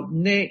ankoraŭ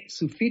ne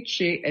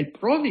sufiĉe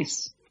elprovis,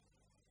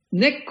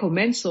 nek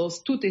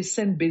komencos tute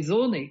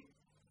senbezone,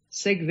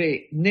 sekve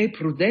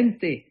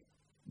neprudente,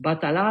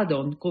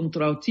 bataladon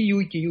kontraŭ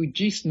tiuj, kiuj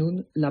ĝis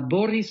nun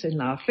laboris en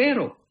la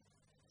afero,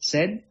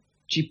 sed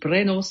ĝi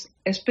prenos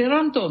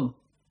Esperanton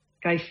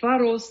kaj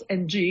faros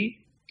en ĝi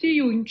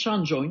tiujn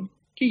ŝanĝojn,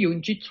 kiujn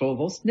ĝi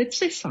trovos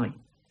necesajn.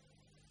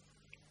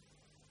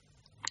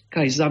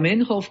 Kaj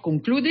Zamenhof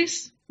konkludis,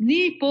 ni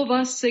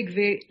povas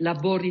sekve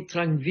labori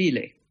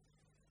trankvile.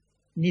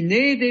 Ni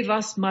ne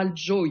devas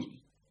malĝoji,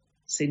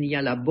 se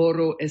nia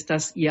laboro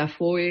estas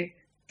iafoje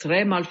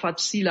tre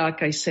malfacila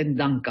kaj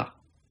sendanka.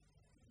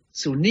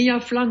 Sur nia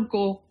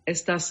flanko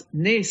estas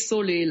ne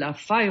sole la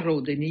fajro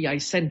de niaj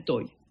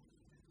sentoj.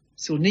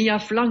 Sur nia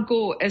flanko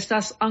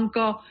estas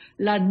ankaŭ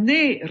la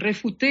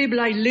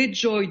nerefuteblaj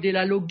leĝoj de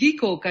la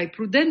logiko kaj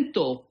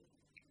prudento.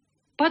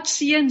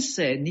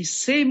 Pacience ni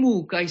semu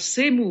kaj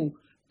semu,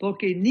 por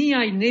ke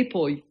niaj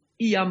nepoj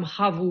iam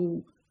havu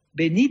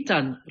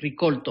benitan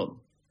rikolton.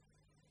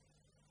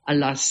 Al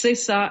la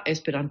 6.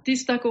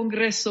 Esperantista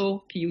Kongreso,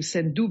 kiu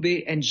sendube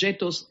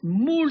enĵetos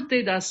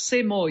multe da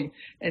semoj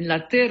en la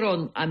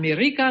teron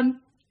amerikan,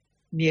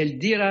 mi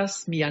eldiras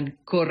mian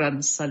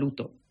koran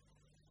saluton.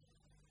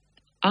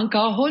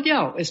 Ankaŭ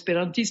hodiaŭ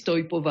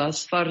esperantistoj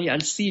povas fari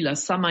al si la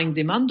samajn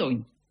demandojn.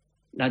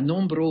 La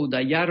nombro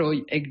da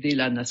jaroj ekde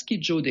la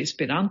naskiĝo de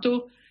Esperanto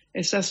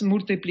estas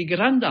multe pli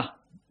granda,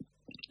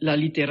 la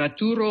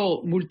literaturo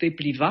multe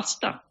pli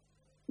vasta,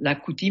 la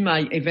kutimaj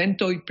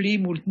eventoj pli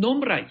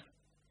multnombraj.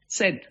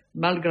 Sed,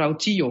 malgraŭ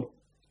tio,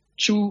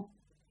 ĉu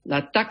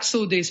la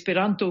takso de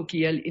Esperanto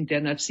kiel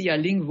internacia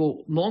lingvo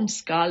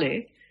mondskale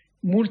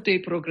multe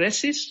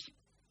progresis?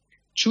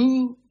 Ĉu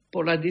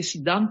por la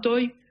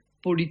decidantoj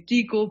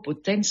politiko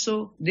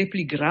potenco ne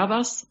pli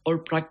gravas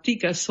ol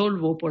praktika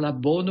solvo por la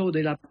bono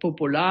de la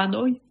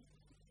popolanoj?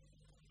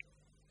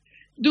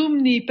 Dum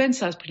ni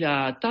pensas pri la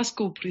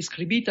tasko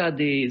priskribita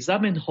de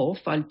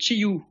Zamenhof al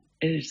ĉiu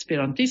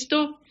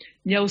esperantisto,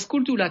 ni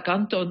aŭskultu la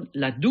kanton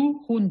La du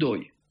hundoj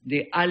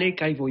de Ale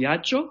kaj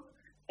Vojaĝo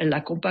en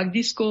la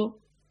kompaktdisko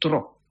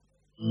Tro.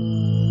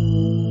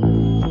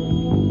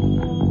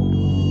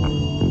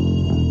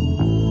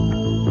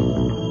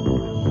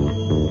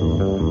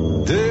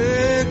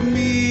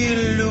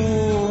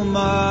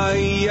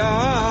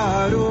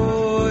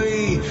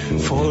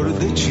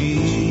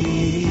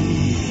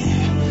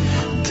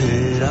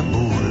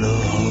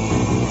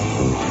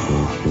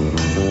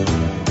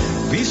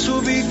 Vi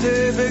subite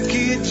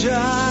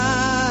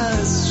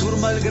vekiĝas sur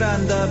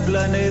malgranda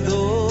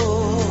planedo,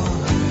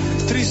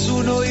 tri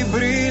sunoj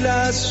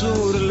brilas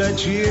sur la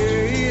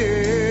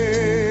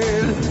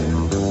ĉiel.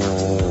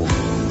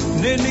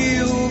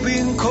 Neniu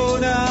vin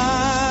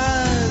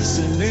konas,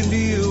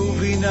 neniu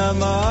vin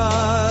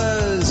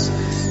amas,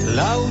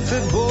 laŭte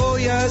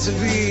bojas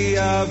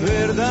via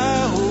verda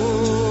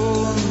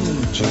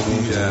hund. Ĉu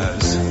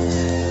diras,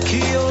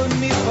 kion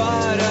mi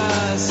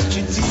faras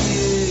ĉi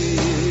tie?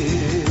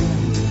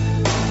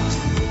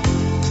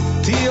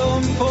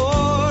 Tion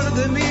por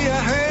de mia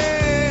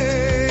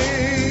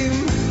heim.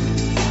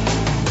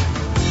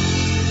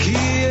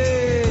 Kie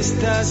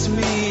estas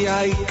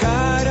miaj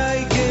karaj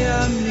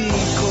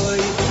geamikoj?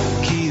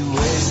 Kiu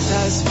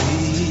estas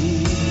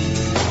vi?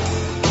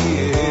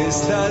 Kie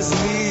estas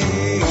vi?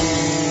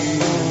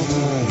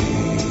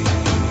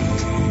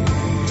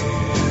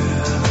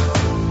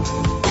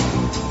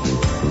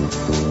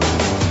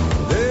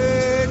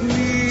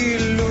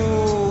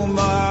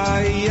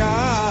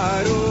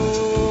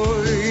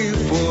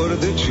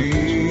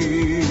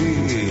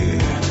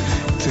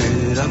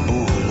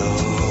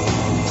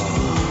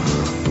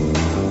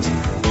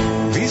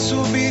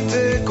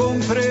 Subite con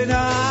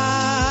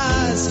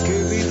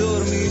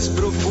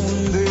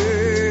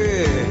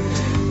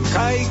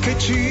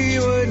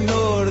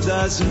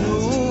estas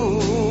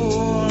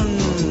nun.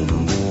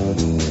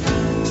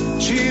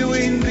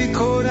 Ĉiujn vi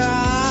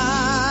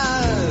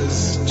konas,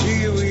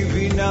 ĉiuj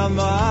vin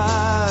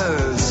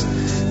amas,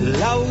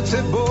 laŭte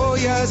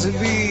bojas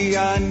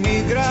via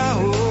nigra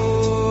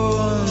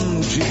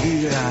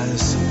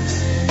ĝiras.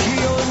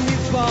 Kion mi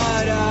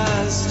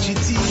faras ĉi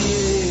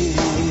tie?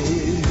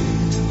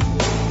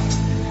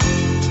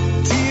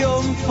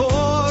 Tiom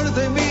for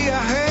de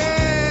mia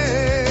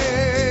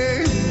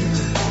hen.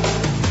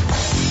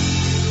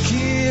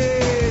 Kie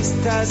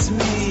estas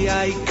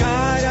miaj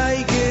karaj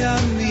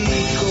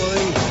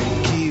geamikoj?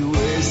 Kiu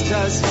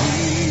estas vi?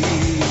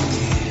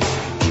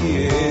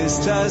 Kie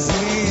estas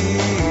vi?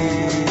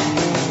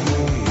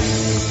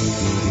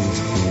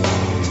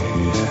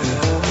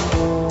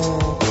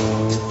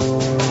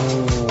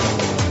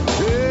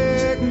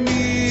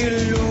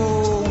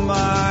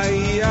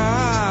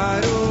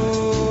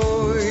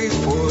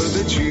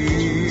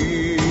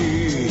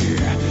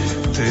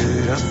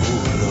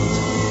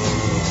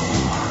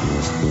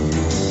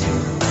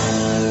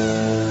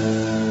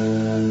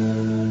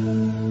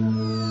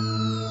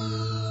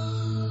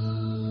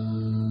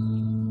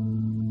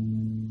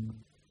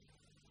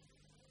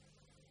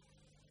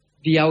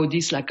 Vi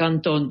audis la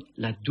canton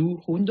La du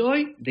hundoj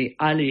de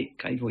Ale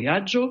kaj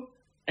Vojaĝo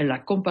el la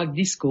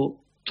kompaktdisko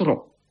Tro.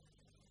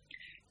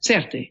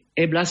 Certe,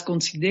 eblas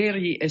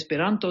konsideri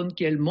Esperanton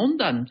kiel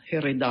mondan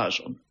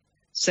heredaĵon,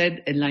 sed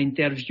en la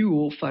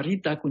intervjuo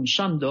farita kun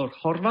Sandor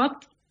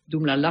Horvath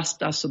dum la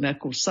lasta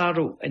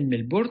somerkursaro en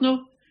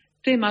Melburno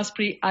temas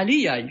pri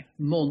aliaj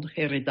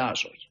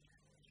mondheredaĵoj.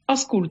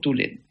 Aŭskultu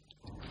lin.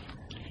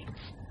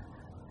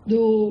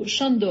 Do,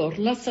 Sandor,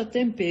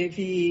 lastatempe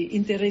vi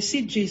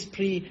interesiĝis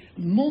pri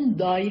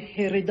mondaj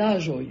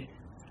heredaĵoj.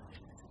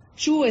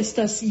 Ĉu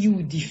estas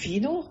iu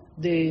difino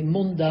de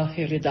monda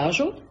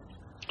heredaĵo?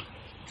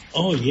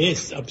 Oh,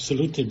 yes,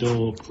 absolute.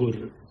 Do, por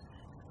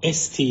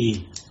esti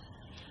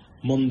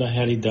monda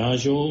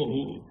heredaĵo,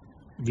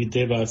 vi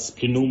devas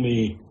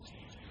plenumi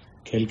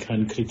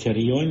kelkajn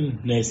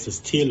kriteriojn. Ne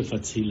estas tiel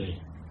facile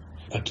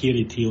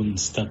akiri tiun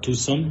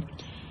statuson.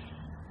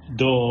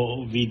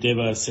 Do vi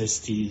devas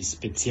esti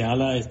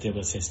speciala,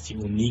 devas esti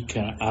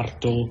unika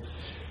arto,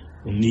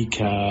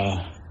 unika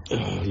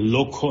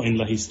loko en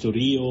la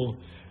historio,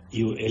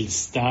 iu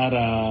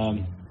elstara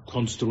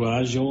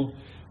konstruaĵo,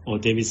 o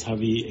devis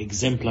havi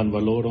ekzemplan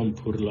valoron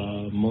por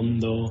la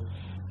mondo,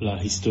 la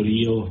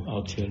historio,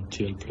 aŭ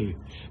tiel plu.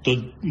 Do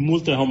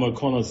multe homoj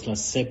konas la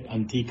 7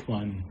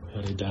 antikvajn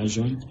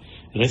heredaĵojn,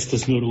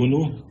 restas nur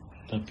unu,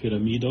 la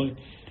piramidoj.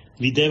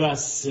 Vi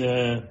devas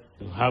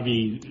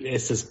havi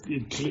estas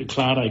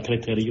klaraj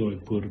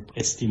kriterioj por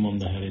esti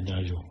monda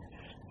heredaĵo.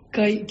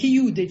 Kaj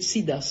kiu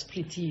decidas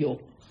pri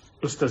tio?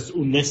 Estas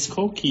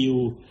UNESCO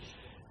kiu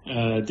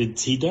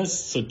decidas,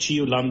 so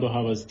ĉiu lando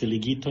havas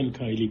delegiton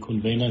kaj ili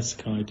konvenas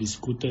kaj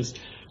diskutas.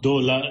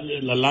 Do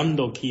la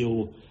lando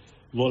kiu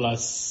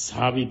volas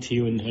havi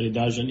tiun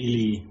heredaĵon,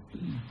 ili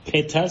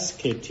petas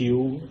ke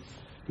tiu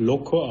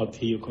loko aŭ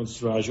tiu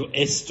konstruaĵo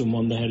estu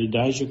monda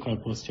heredaĵo kaj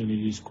poste oni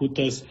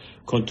diskutas,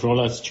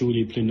 kontrolas ĉu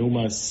ili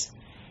plenumas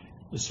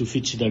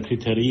sufiĉe da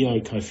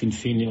kriterioj kaj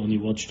finfine oni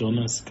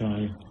voĉdonas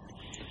kaj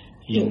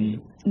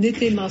ne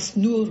temas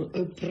nur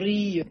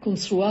pri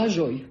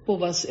konstruaĵoj,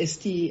 povas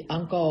esti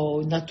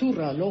ankaŭ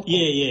natura loko.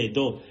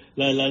 Do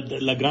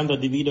la granda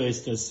divido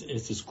estas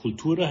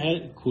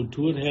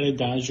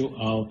kulturheredaĵo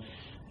aŭ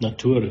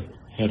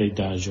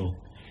naturheredaĵo.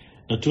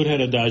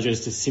 Naturheredaĵo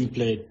estas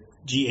simple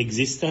ĝi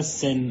ekzistas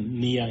sen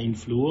nia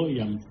influo,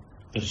 jam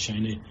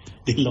verŝajne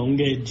de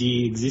longe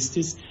ĝi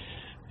ekzistis.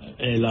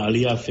 La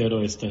alia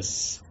afero estas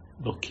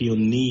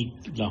kion ni,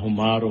 la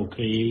homaro,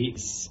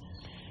 kreis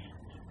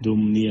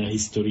dum nia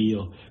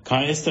historio.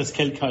 Kaj estas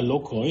kelkaj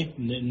lokoj,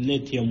 ne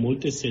tiom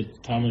multe, sed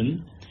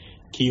tamen,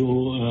 kiu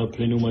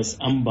plenumas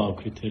ambaŭ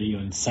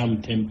kriteriojn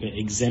samtempe.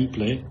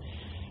 Ekzemple,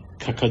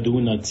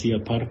 Kakadu Nacia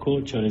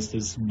Parko, ĉar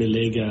estas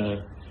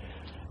belega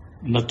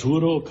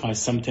naturo, kaj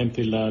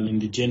samtempe la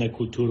indigena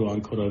kulturo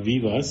ankoraŭ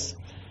vivas.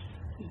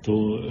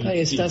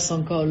 Kaj estas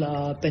ankaŭ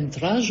la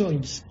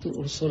pentraĵoj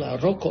sur la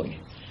rokoj.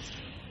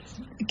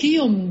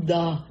 Kiom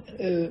da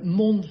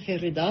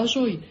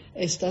mondheredaĵoj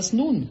estas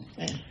nun?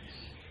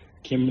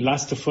 Kiam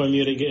lastafoje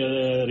mi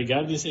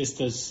rigardis,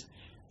 estas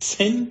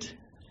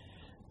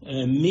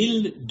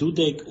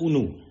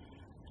 1021.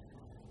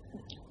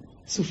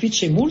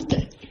 Sufiĉe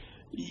multe?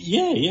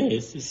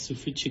 Estis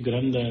sufiĉe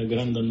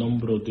granda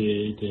nombro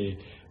de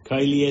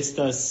kaj li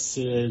estas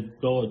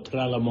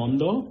tra la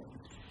mondo,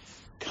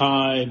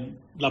 kaj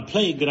la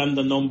plej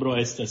granda nombro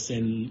estas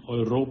en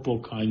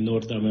Eŭropo kaj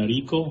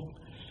Nordameriko,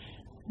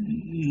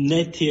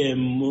 ne tiel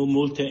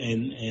multe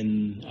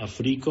en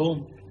Afriko,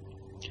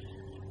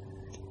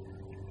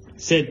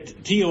 sed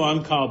tio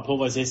ankaŭ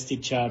povas esti,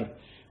 ĉar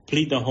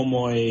pli da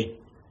homoj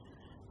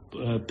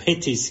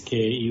petis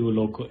ke iu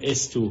loko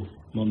estu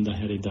monda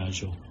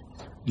heredaĵo.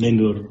 Ne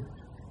nur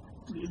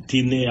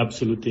ti ne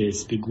absolute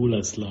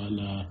spegulas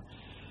la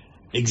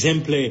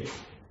ekzemple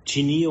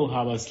Ĉinio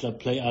havas la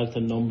plej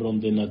altan nombron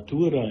de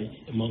naturaj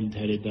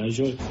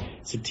mondheredaĵoj,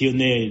 sed tio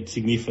ne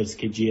signifas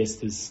ke ĝi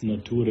estas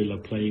nature la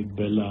plej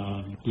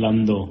bela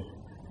lando.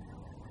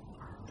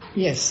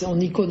 Yes,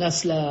 oni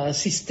konas la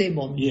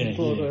sistemon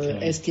por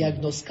esti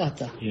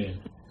agnoskata.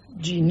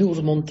 Ĝi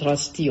nur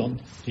montras tion.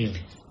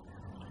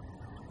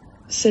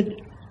 Sed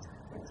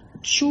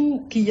ĉu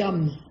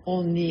kiam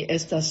oni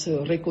estas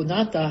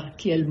rekonata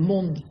kiel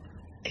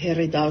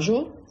mondheredaĵo,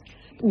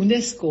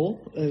 UNESCO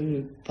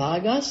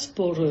pagas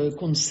por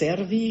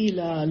konservi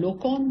la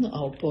lokon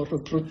aŭ por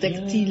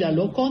protekti la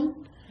lokon?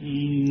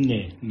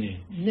 Ne.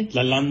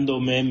 La lando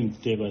mem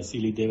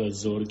ili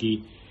devas zorgi,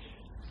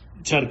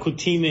 ĉar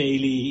kutime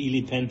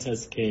ili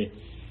pensas ke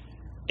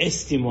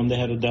esti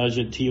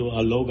mondheredaĵo tio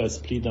allogas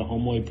pli da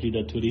homoj, pli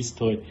da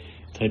turistoj,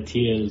 kaj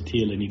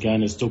tiel ni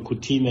gajnas. Do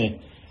kutime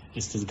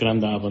estas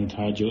granda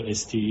avantaĝo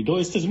esti. Do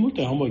estas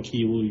multaj homoj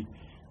kiuj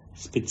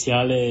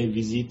speciale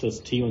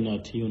vizitos tion aŭ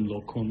tiun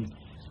lokon,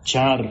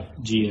 ĉar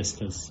ĝi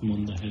estas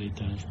monda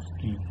heredaĵo.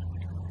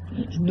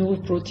 Nur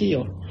pro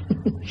tio.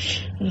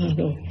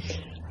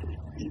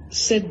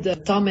 Sed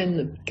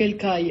tamen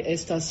kelkaj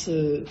estas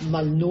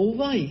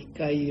malnovaj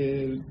kaj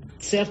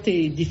certe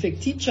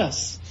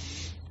difektiĝas.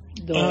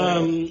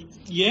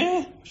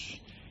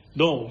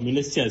 Do, mi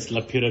ne scias,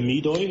 la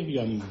piramidoj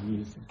jam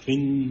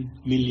 5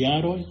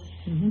 miljaroj,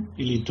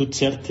 ili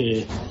tutcerte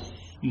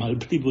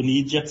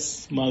malpliboniĝas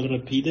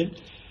malrapide.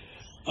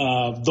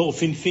 Do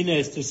finfine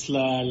estis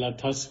la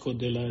tasko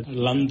de la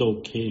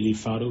lando ke li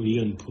faru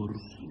ion por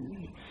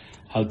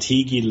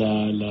haltigi la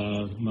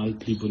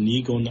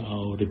malplibonigon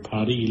aŭ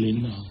repari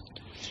ilin.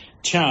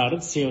 Ĉar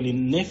se oni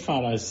ne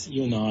faras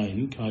ion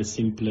ajn kaj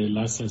simple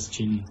lasas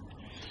ĝin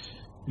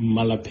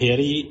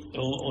malaperi,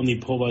 oni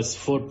povas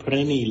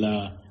forpreni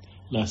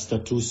la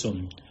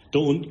statuson. Do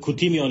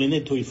kutime oni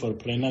ne tuj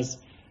forprenas,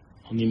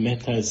 oni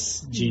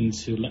metas ĝin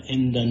sur la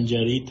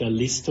endanĝerita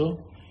listo.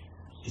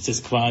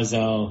 Estas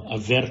kvazaŭ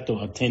averto,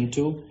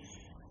 atentu.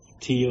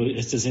 Tio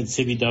estas,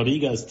 se vi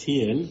daŭrigas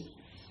tiel,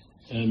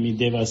 mi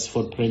devas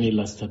forpreni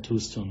la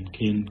statuson,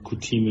 kiun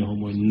kutime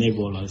homoj ne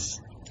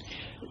volas.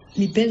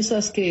 Mi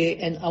pensas ke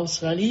en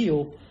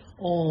Aŭstralio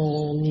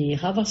oni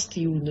havas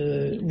tiun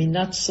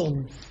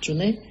minacon, ĉu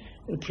ne?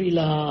 Pri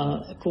la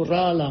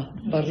korala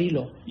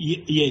barilo.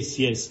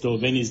 Yes, do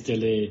venis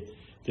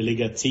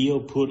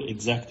delegacio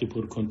ekzakte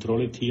por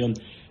kontroli tion,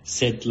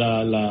 sed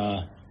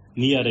la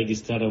nia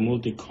registaro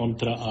multe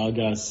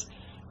kontraagas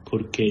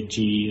porque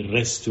ĝi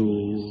restu,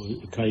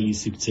 kaj li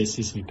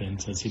sukcesis, mi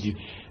pensas. Ili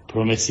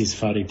promesis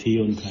fari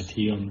tion kaj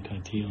tion kaj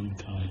tion,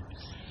 kaj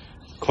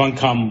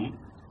kvankam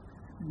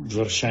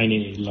verŝajne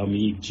laŭ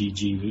mi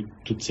ĝi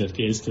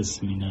tutcerte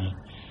estas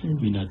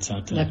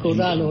minacata. La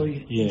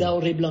koraloj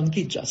daŭre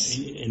blankiĝas.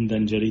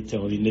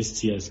 Endanĝerita, oni ne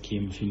scias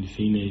kiam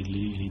finfine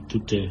ili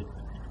tute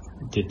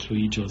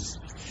detruiĝos.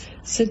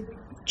 Sed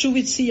ĉu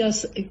vi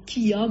scias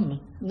kiam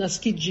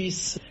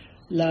naskiĝis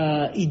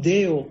la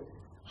ideo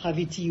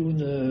havi tiun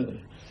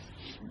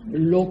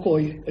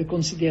lokoj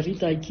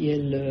konsideritaj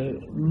kiel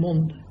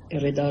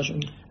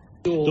mondheredaĵoj?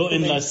 Do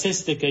en la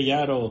 60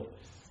 jaro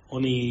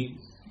oni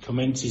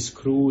komencis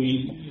krui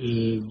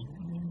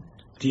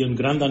tiun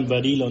grandan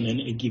barilon en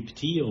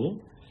Egiptio,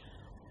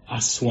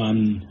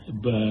 Aswan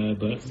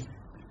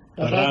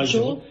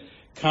baraĵo,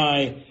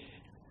 kaj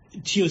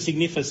tio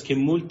signifas ke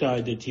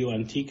multaj de tiu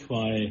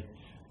antikvaj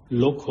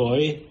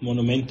lokoj,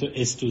 monumento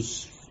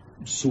estus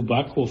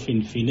subakvo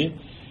finfine,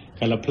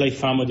 kaj la plej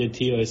fama de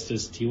tio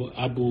estas tiu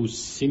Abu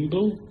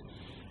Simbel,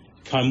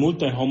 kaj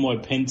multaj homoj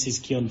pensis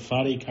kion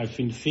fari, kaj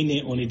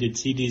finfine oni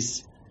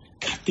decidis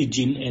kapti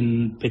ĝin en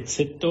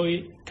pecetoj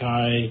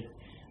kaj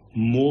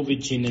movi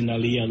ĝin en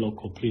alia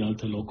loko, pli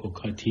alta loko,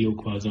 kaj tio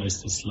kvazaŭ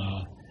estas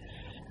la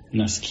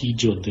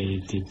naskiĝo de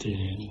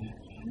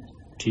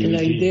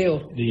la ideo.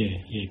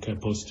 Kaj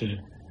poste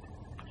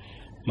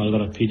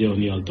malrapide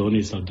oni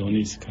aldonis,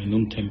 kaj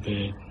nuntempe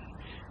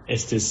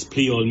estes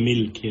pli ol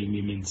 1000, kiel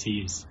mi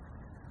menciis.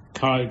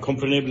 Kaj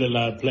kompreneble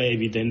la plej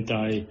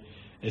evidentaj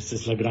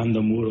estes la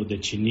granda muro de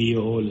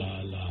Ĉinio,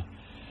 la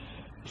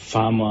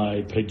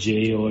famaj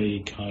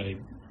preĝejoj kaj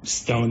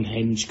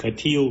Stonehenge, kaj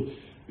tiu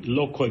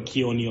lokoj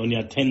kiujn oni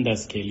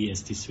atendas ke li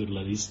estis sur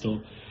la listo,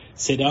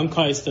 sed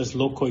ankaŭ estas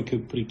lokoj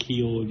pri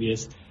kiuj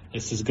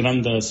estas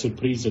granda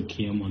surprizo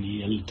kiam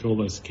oni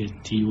eltrovas ke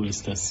tiu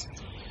estas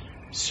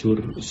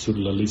sur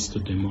la listo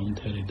de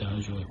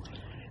mondheredaĵoj.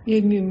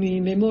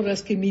 Mi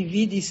memoras ke mi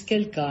vidis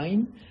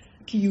kelkajn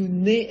kiuj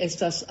ne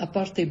estas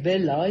aparte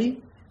belaj,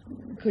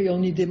 kaj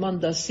oni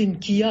demandas sin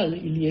kial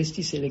ili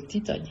estis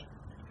elektitaj.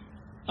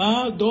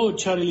 Do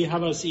ĉar ili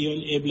havas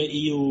eble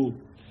iu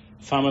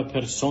fama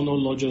persono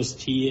loĝos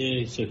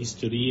tie, so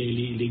historie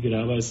ili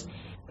gravas.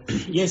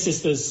 Jes,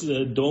 estas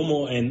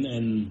domo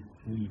en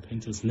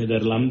pensas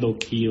Nederlando,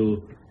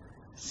 kiu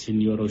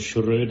Sinjoro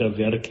Schröder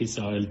verkis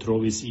aŭ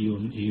eltrovis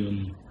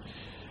iun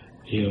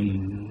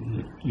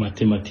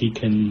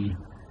matematikan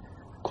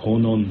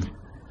konon.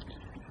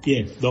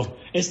 Do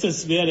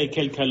estas vere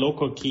kelka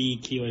loko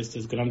kiu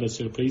estas granda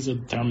surprizo,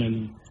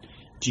 tamen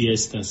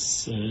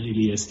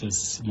ili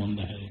estas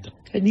monda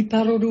heredaĵo. Ni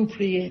parolu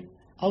pri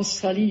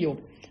Aŭstralio.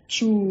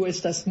 Ĉu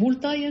estas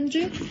multaj en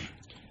ĝi?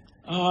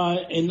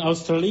 En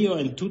Australio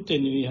en tute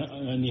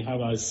ni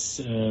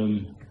havas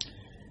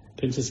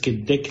pensas ke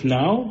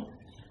 19.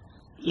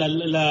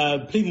 La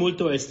pli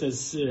multo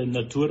estas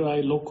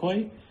naturaj lokoj,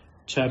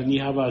 ĉar ni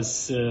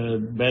havas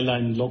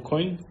belajn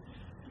lokojn.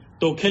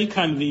 Do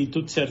kelkajn vi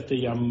tutcerte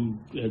jam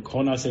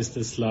konas,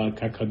 estas la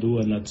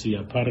Kakadua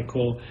Nacia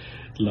Parko,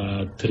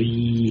 la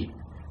Tri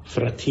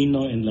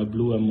Fratino en la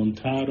Blua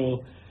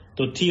Montaro.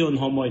 Do tion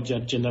homoj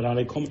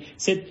ĝenerale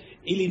sed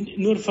ili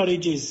nur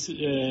fariĝis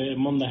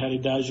monda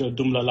heredaĵo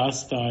dum la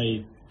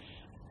lastaj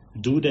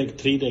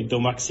 20-30, do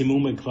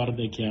maksimume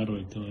 40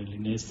 jaroj, do ili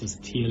ne estas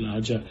tiel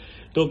aĝa.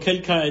 Do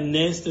kelkaj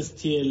ne estas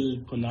tiel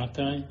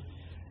konataj,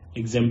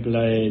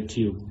 ekzemple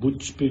tiu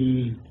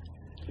Buĉbim.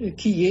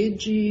 Kie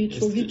ĝi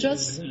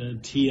troviĝas?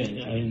 Tie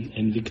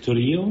en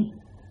Viktorio.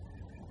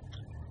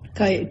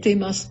 Kaj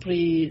temas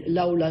pri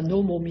laŭ la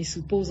nomo, mi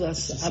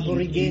supozas,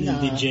 aborigena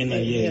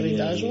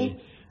heredaĵo.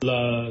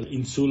 La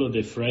insulo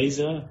de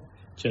Fraser,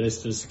 ĉar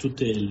estas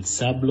tute el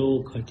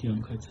sablo, kaj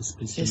tion kaj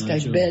specialaĵo. Kaj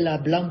bela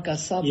blanka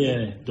sablo.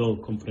 Do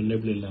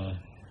kompreneble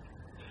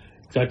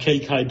kaj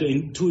kelkaj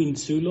du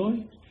insuloj,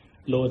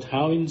 Lord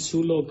Howe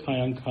insulo kaj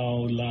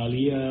ankaŭ la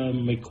alia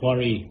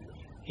Macquarie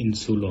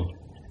insulo.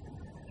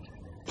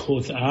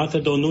 Port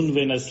Arthur, do nun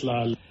venas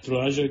la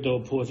truaĵoj, do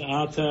Port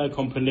Arthur,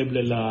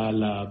 kompreneble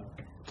la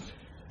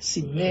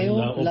Sidneo,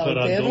 la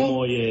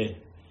operadomo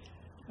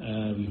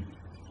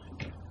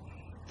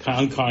kaj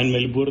ankaŭ en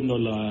Melburno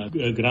la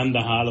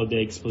granda halo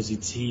de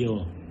ekspozicio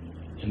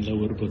en la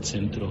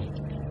urbocentro,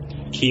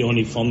 kie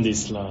oni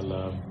fondis la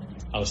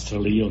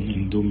Aŭstralion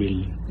en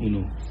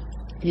 2001.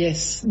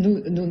 Yes,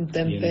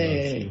 nuntempe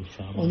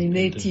oni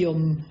ne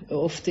tiom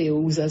ofte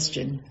uzas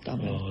ĝin.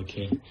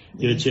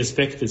 Io ci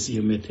aspektas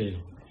iomete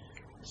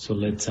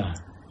soleca.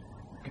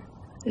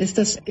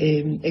 Estas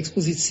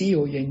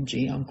ekspozicio en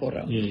ĝi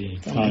ankoraŭ.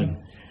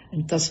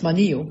 En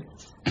Tasmanio.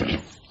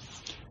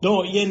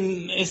 Do,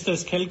 jen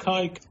estas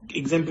kelkaj,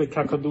 ekzemple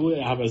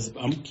Kakadue havas,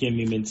 kiam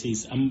mi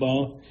menciis ambaŭ,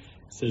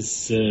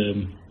 estas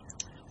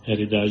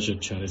heredaĵo,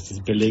 ĉar estas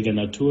belega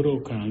naturo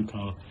kaj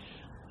ankaŭ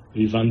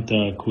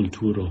vivanta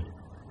kulturo.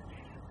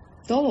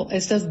 Do,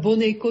 estas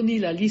bone koni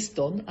la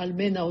liston,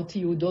 almenaŭ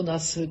tiu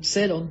donas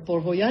celon por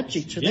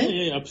vojaĝi, ĉu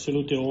ne?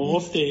 Absolute.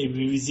 Ofte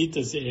vi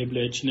vizitas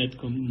eble eĉ ne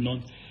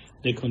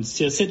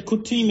konscias, sed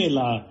kutime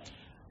la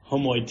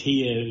homoj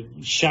tie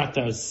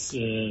ŝatas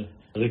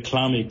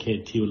reklami ke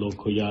tiu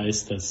loko ja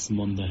estas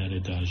monda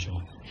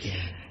heredaĵo.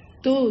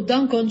 Do,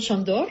 dankon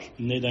Sandor.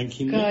 Ne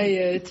dankinde.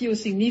 Kaj tio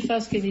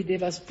signifas ke ni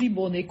devas pli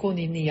bone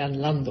koni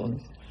nian landon.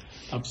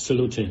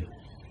 Absolute.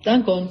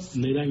 Dankon.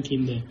 Ne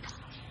dankinde.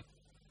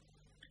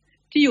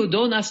 Tio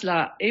donas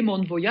la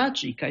emon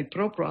vojaĝi kaj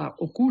propra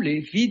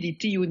okule vidi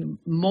tiun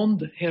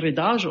mond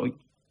heredaĵoj.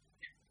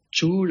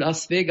 Ĉu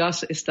Las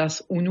Vegas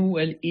estas unu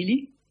el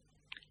ili?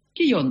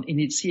 Kion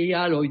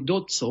Inicialoj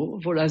DC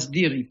volas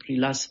diri pri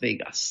Las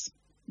Vegas?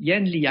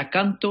 Jen lia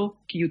kanto,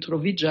 kiu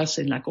troviĝas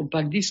en la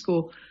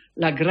kompaktdisko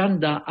La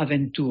Granda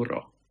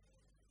Aventuro.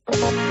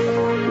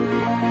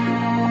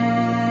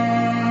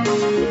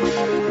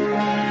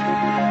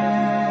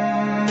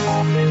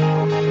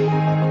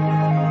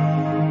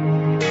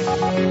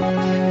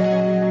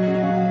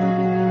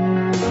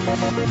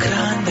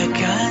 Grande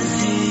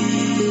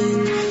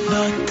casin,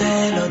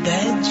 hotelo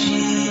de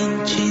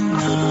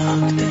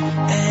nocte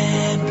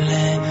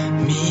eble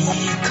mi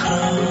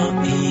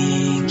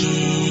troigis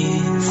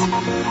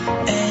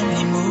en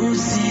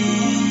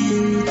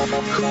limusin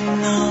kun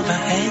nova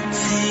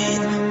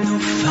edzin, nu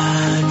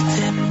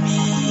fakte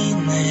mi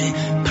ne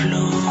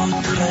plu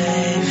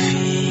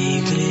trevigis.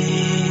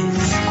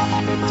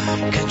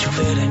 Kaj ĉu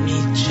vere mi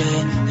ĉe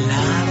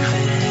la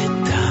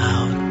vetautomat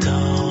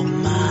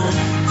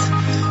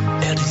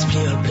perdis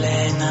pli ol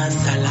plena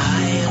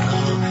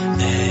salairo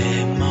de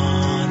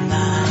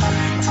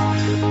monat.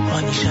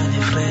 Oni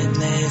ŝajne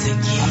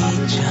freneziĝas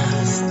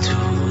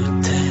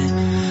tute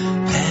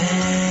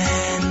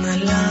en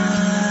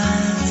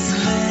Las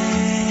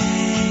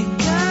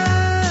Vegas.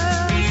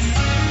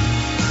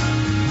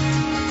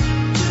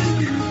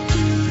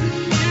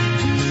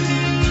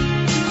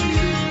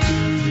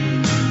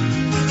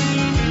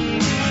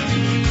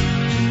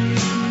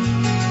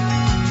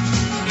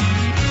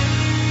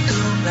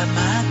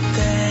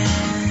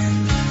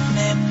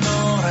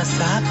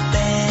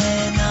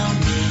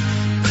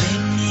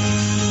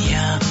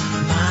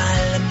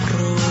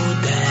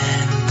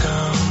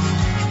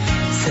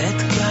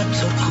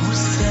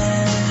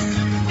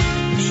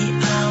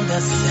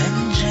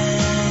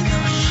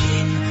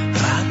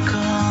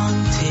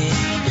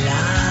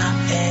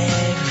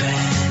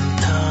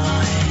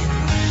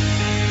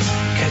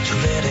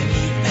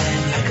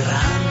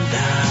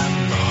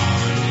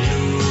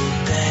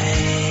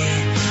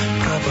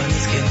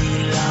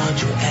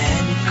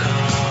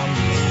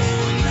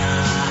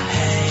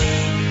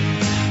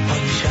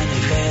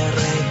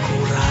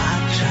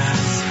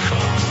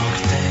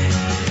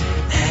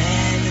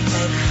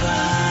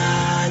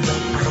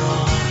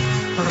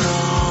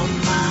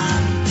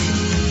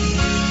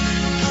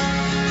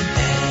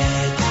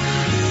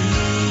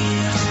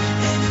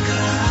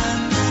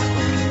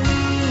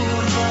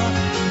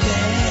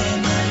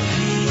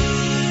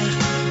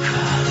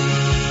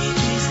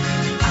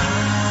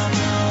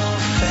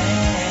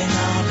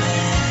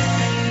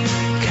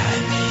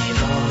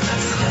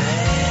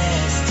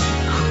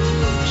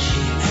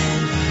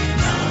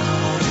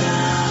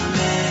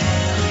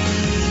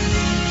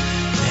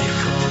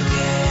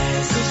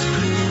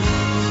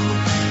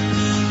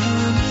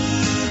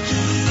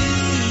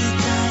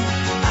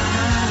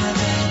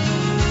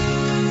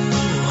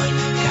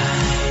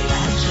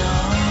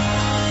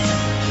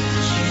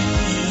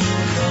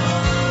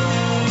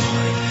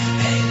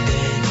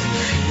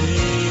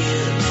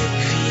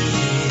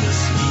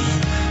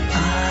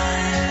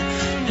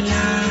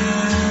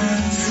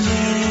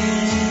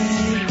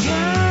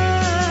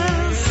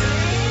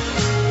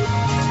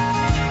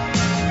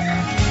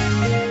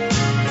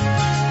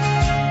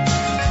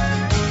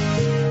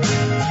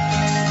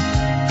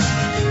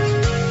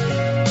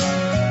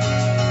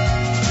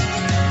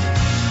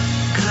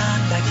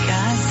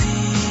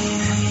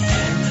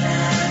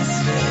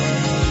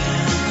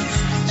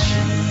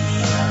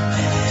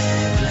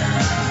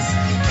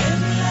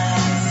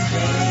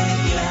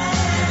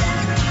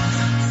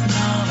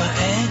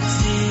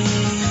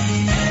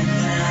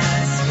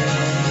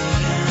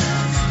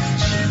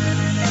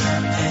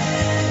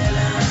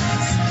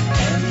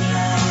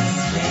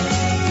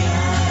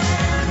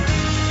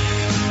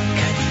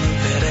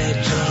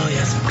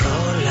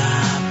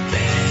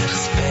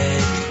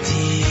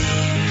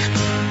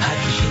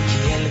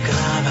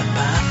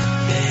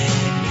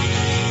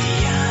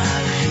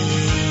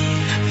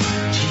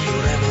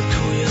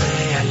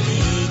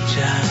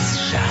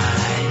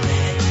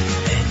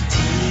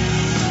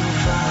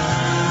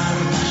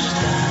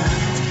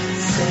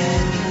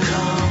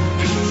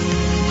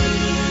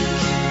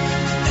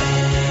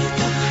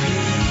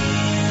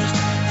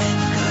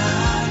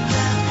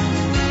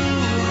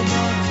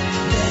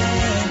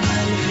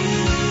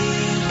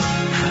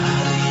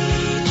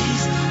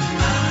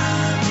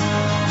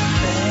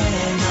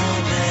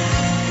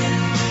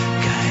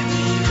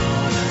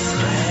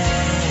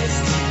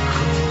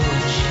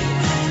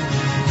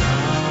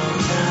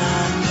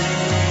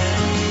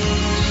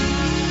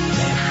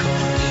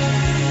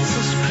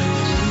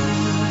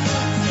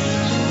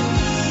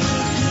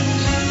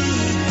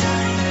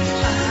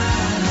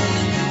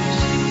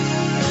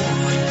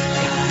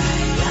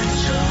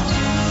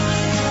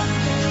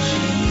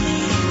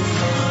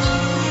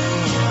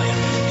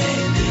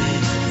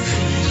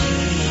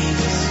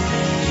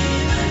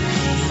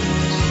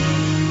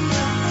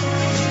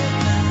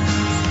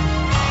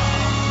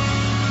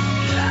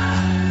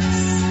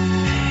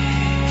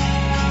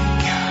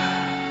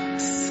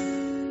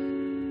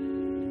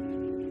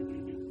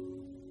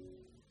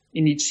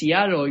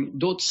 Inicialoj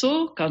DC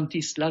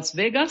cantis Las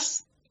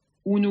Vegas,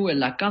 unu el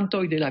la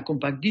cantoj de la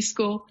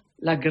kompaktdisko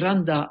La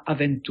Granda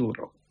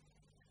Aventuro.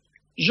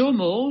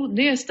 JoMo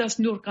ne estas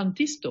nur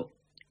cantisto,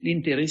 li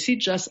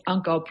interesiĝas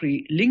ankaŭ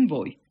pri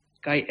lingvoj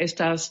kaj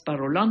estas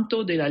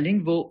parolanto de la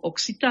lingvo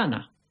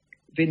okcitana.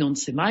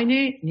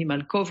 Venontsemajne ni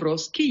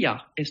malkovros kia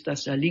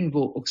estas la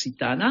lingvo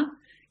okcitana,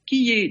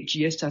 kie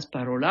ĝi estas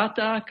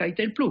parolata kaj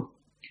tel plu.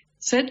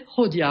 Sed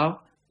hodiaŭ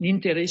ni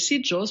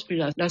interesiĝos pri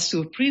la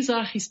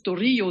surpriza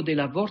historio de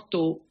la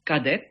vorto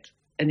kadet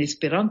en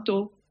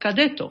Esperanto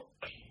kadeto.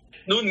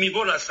 Nun mi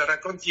volas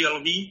rakonti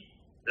al vi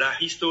la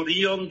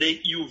historion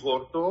de iu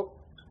vorto,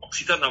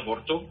 okcitana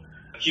vorto,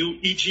 kiu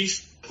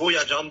iĝis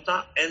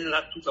vojaĝanta en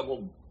la tuta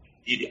mondo.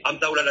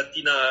 Antaŭ la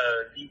latina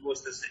lingvo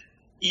estas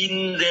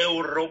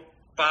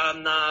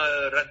indoeŭropana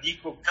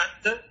radiko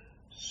kat,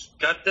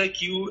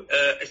 kiu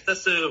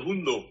estas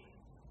hundo,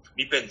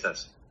 mi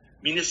pensas.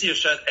 Mi ne scias,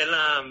 ĉar en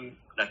la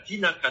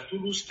latina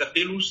catulus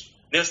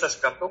ne estas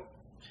kato,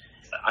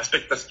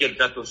 aspektas kiel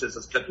kato,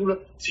 estas katulo,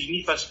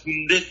 signifas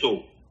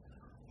hundeto.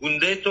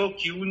 Hundeto,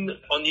 kiun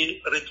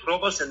oni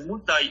retrovas en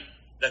multaj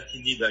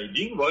latinidaj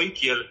lingvoj,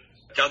 kiel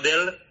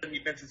cadel, mi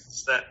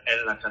pensas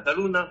en la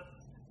kataluna,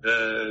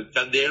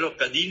 cadelo,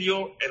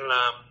 cadillo en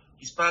la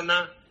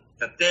hispana,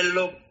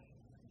 catello,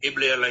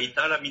 eble en la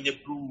itala, mi ne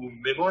plu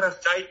memoras,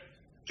 kaj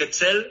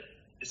quetzal,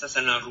 estas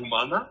en la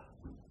rumana,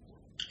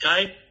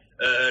 kaj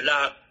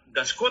la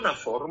gascona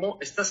formo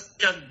estas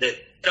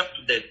capdet.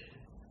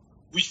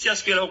 Vi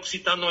scias ke la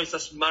occitano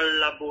estas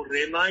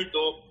mallaboremaj,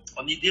 do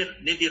oni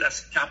ne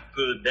diras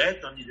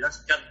capdet, oni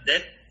diras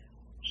capdet,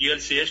 kiel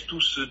se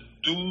estus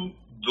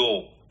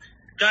do.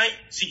 Kaj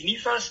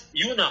signifas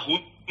juna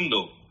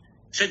hundo,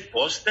 sed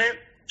poste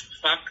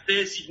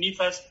fakte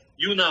signifas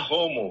juna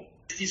homo.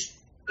 Estis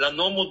la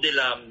nomo de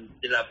la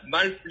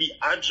malpli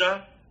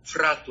aĝa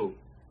frato,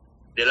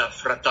 de la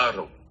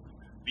frataro.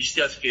 Vi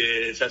scias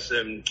ke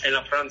en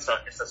la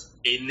franca estas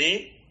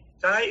aîné,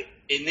 kaj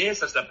aîné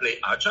estas la plej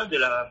aĝa de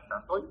la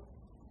fratoj,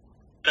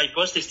 kaj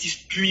poste estis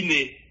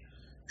puiné.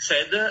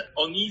 Sed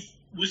oni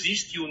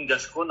uzis tiun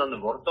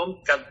gaskonan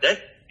vorton cadet,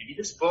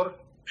 evides por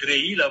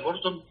krei la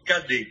vorton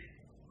cadet.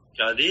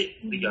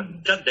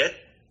 Cadet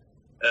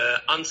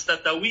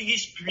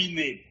anstataŭigis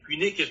puiné.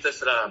 Puiné, ke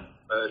estas la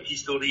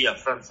historia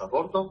franca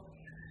vorto,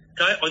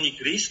 kaj oni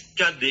kreis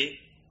cadet,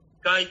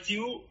 kaj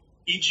tiu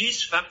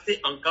iĝis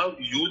fakte ankaŭ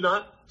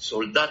juna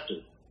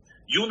soldato.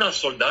 Juna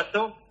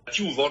soldato,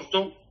 tiu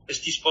vorto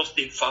estis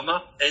poste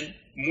fama en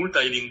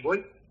multaj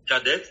lingvoj,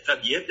 cadet,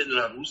 cadiet en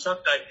la rusa,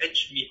 kaj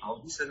eĉ mi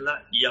aŭdis en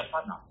la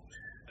japana.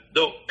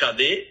 Do,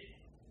 cadet,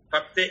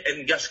 fakte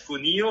en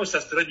Gaskonio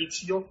estas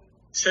tradicio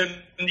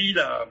sendi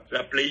la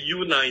plej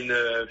junajn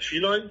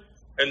filojn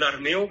en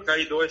armeo,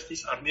 kaj do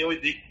estis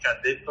armeoj de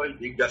kadetoj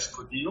de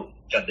Gaskonio,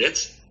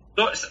 cadets.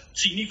 Do,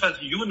 signifas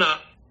juna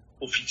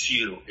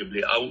oficiro,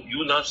 eble, aŭ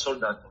juna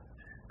soldato.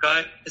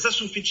 Kaj estas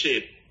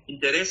sufiĉe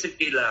interese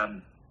ke la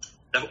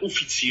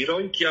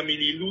oficiroj, kiam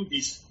ili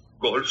ludis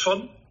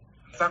golfon,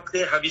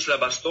 fakte havis la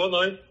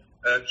bastonoj,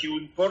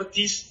 kiun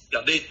portis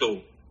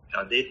kadeto,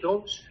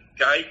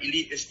 kaj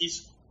ili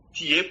estis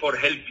tie por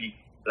helpi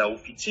la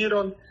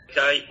oficiron,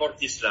 kaj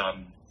portis la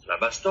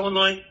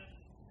bastonoj,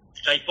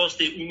 kaj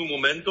poste unu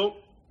momento,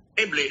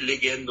 eble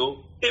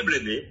legendo, eble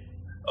ne,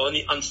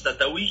 oni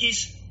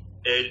anstataŭigis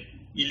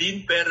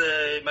ilin per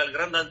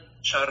malgranda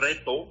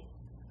ĉareto,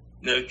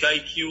 kaj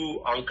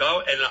kiu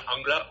ankaŭ en la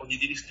angla oni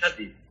diris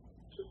kade.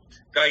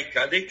 Kaj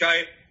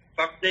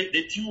fakte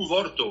de tiu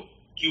vorto,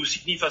 kiu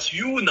signifas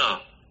juna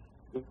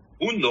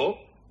hundo,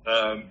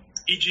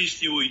 iĝis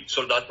tiuj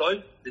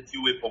soldatoj de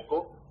tiu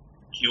epoko,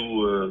 kiu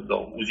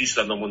uzis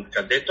la nomon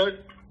kadetoj,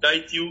 kaj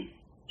tiu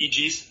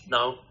iĝis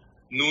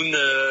nun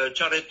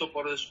ĉareto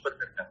por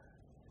supermerkato.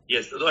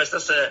 Do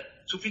estas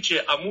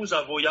sufiĉe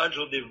amuza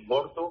vojaĝo de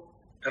vorto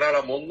tra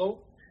la mondo,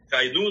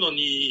 kaj nun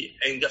oni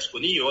en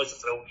Gaskonio,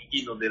 estas la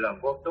origino de la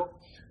vorto,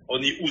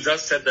 oni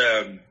uzas, sed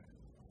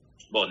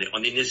bone,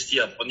 oni ne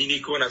scias, oni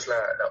ne konas la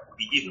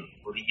origino.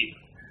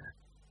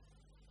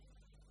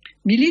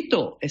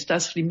 Milito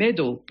estas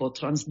rimedo por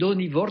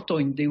transdoni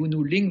vortojn de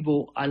unu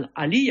lingvo al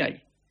aliaj,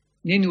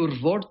 ne nur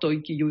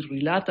vortoj kiuj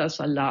rilatas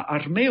al la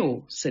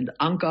armeo, sed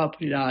ankaŭ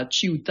pri la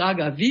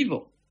ĉiutaga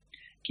vivo.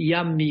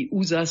 Kiam mi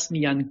uzas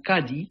mian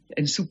kadi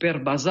en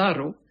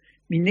superbazaro,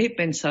 mi ne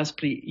pensas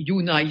pri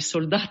junaj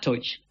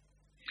soldatoj.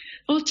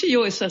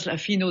 Tio estas la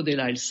fino de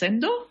la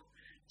elsendo.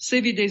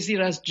 Se vi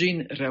deziras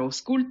ĝin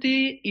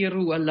reaŭskulti,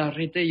 iru al la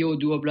retejo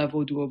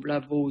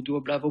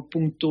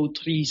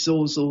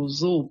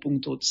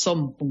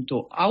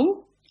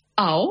www.trizozozo.com.au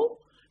aŭ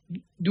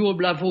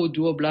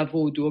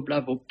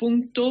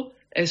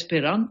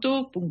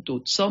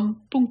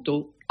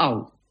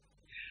www.esperanto.com.au.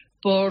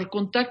 Por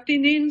kontakti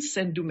nin,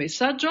 sendu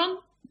mesaĝon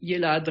je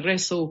la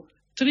adreso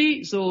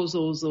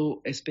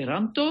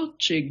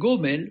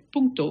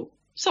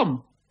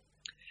trizozozoesperanto@gmail.com.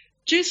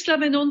 Ĝis la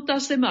venonta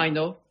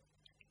semajno.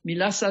 Mi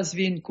lasas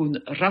vin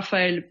kun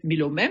Rafael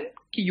Milhomem,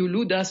 kiu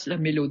ludas la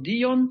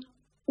melodion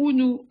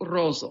Unu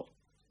rozo.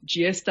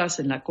 Ĝi estas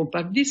en la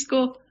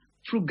kompaktdisko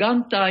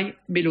flugantaj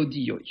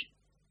melodioj.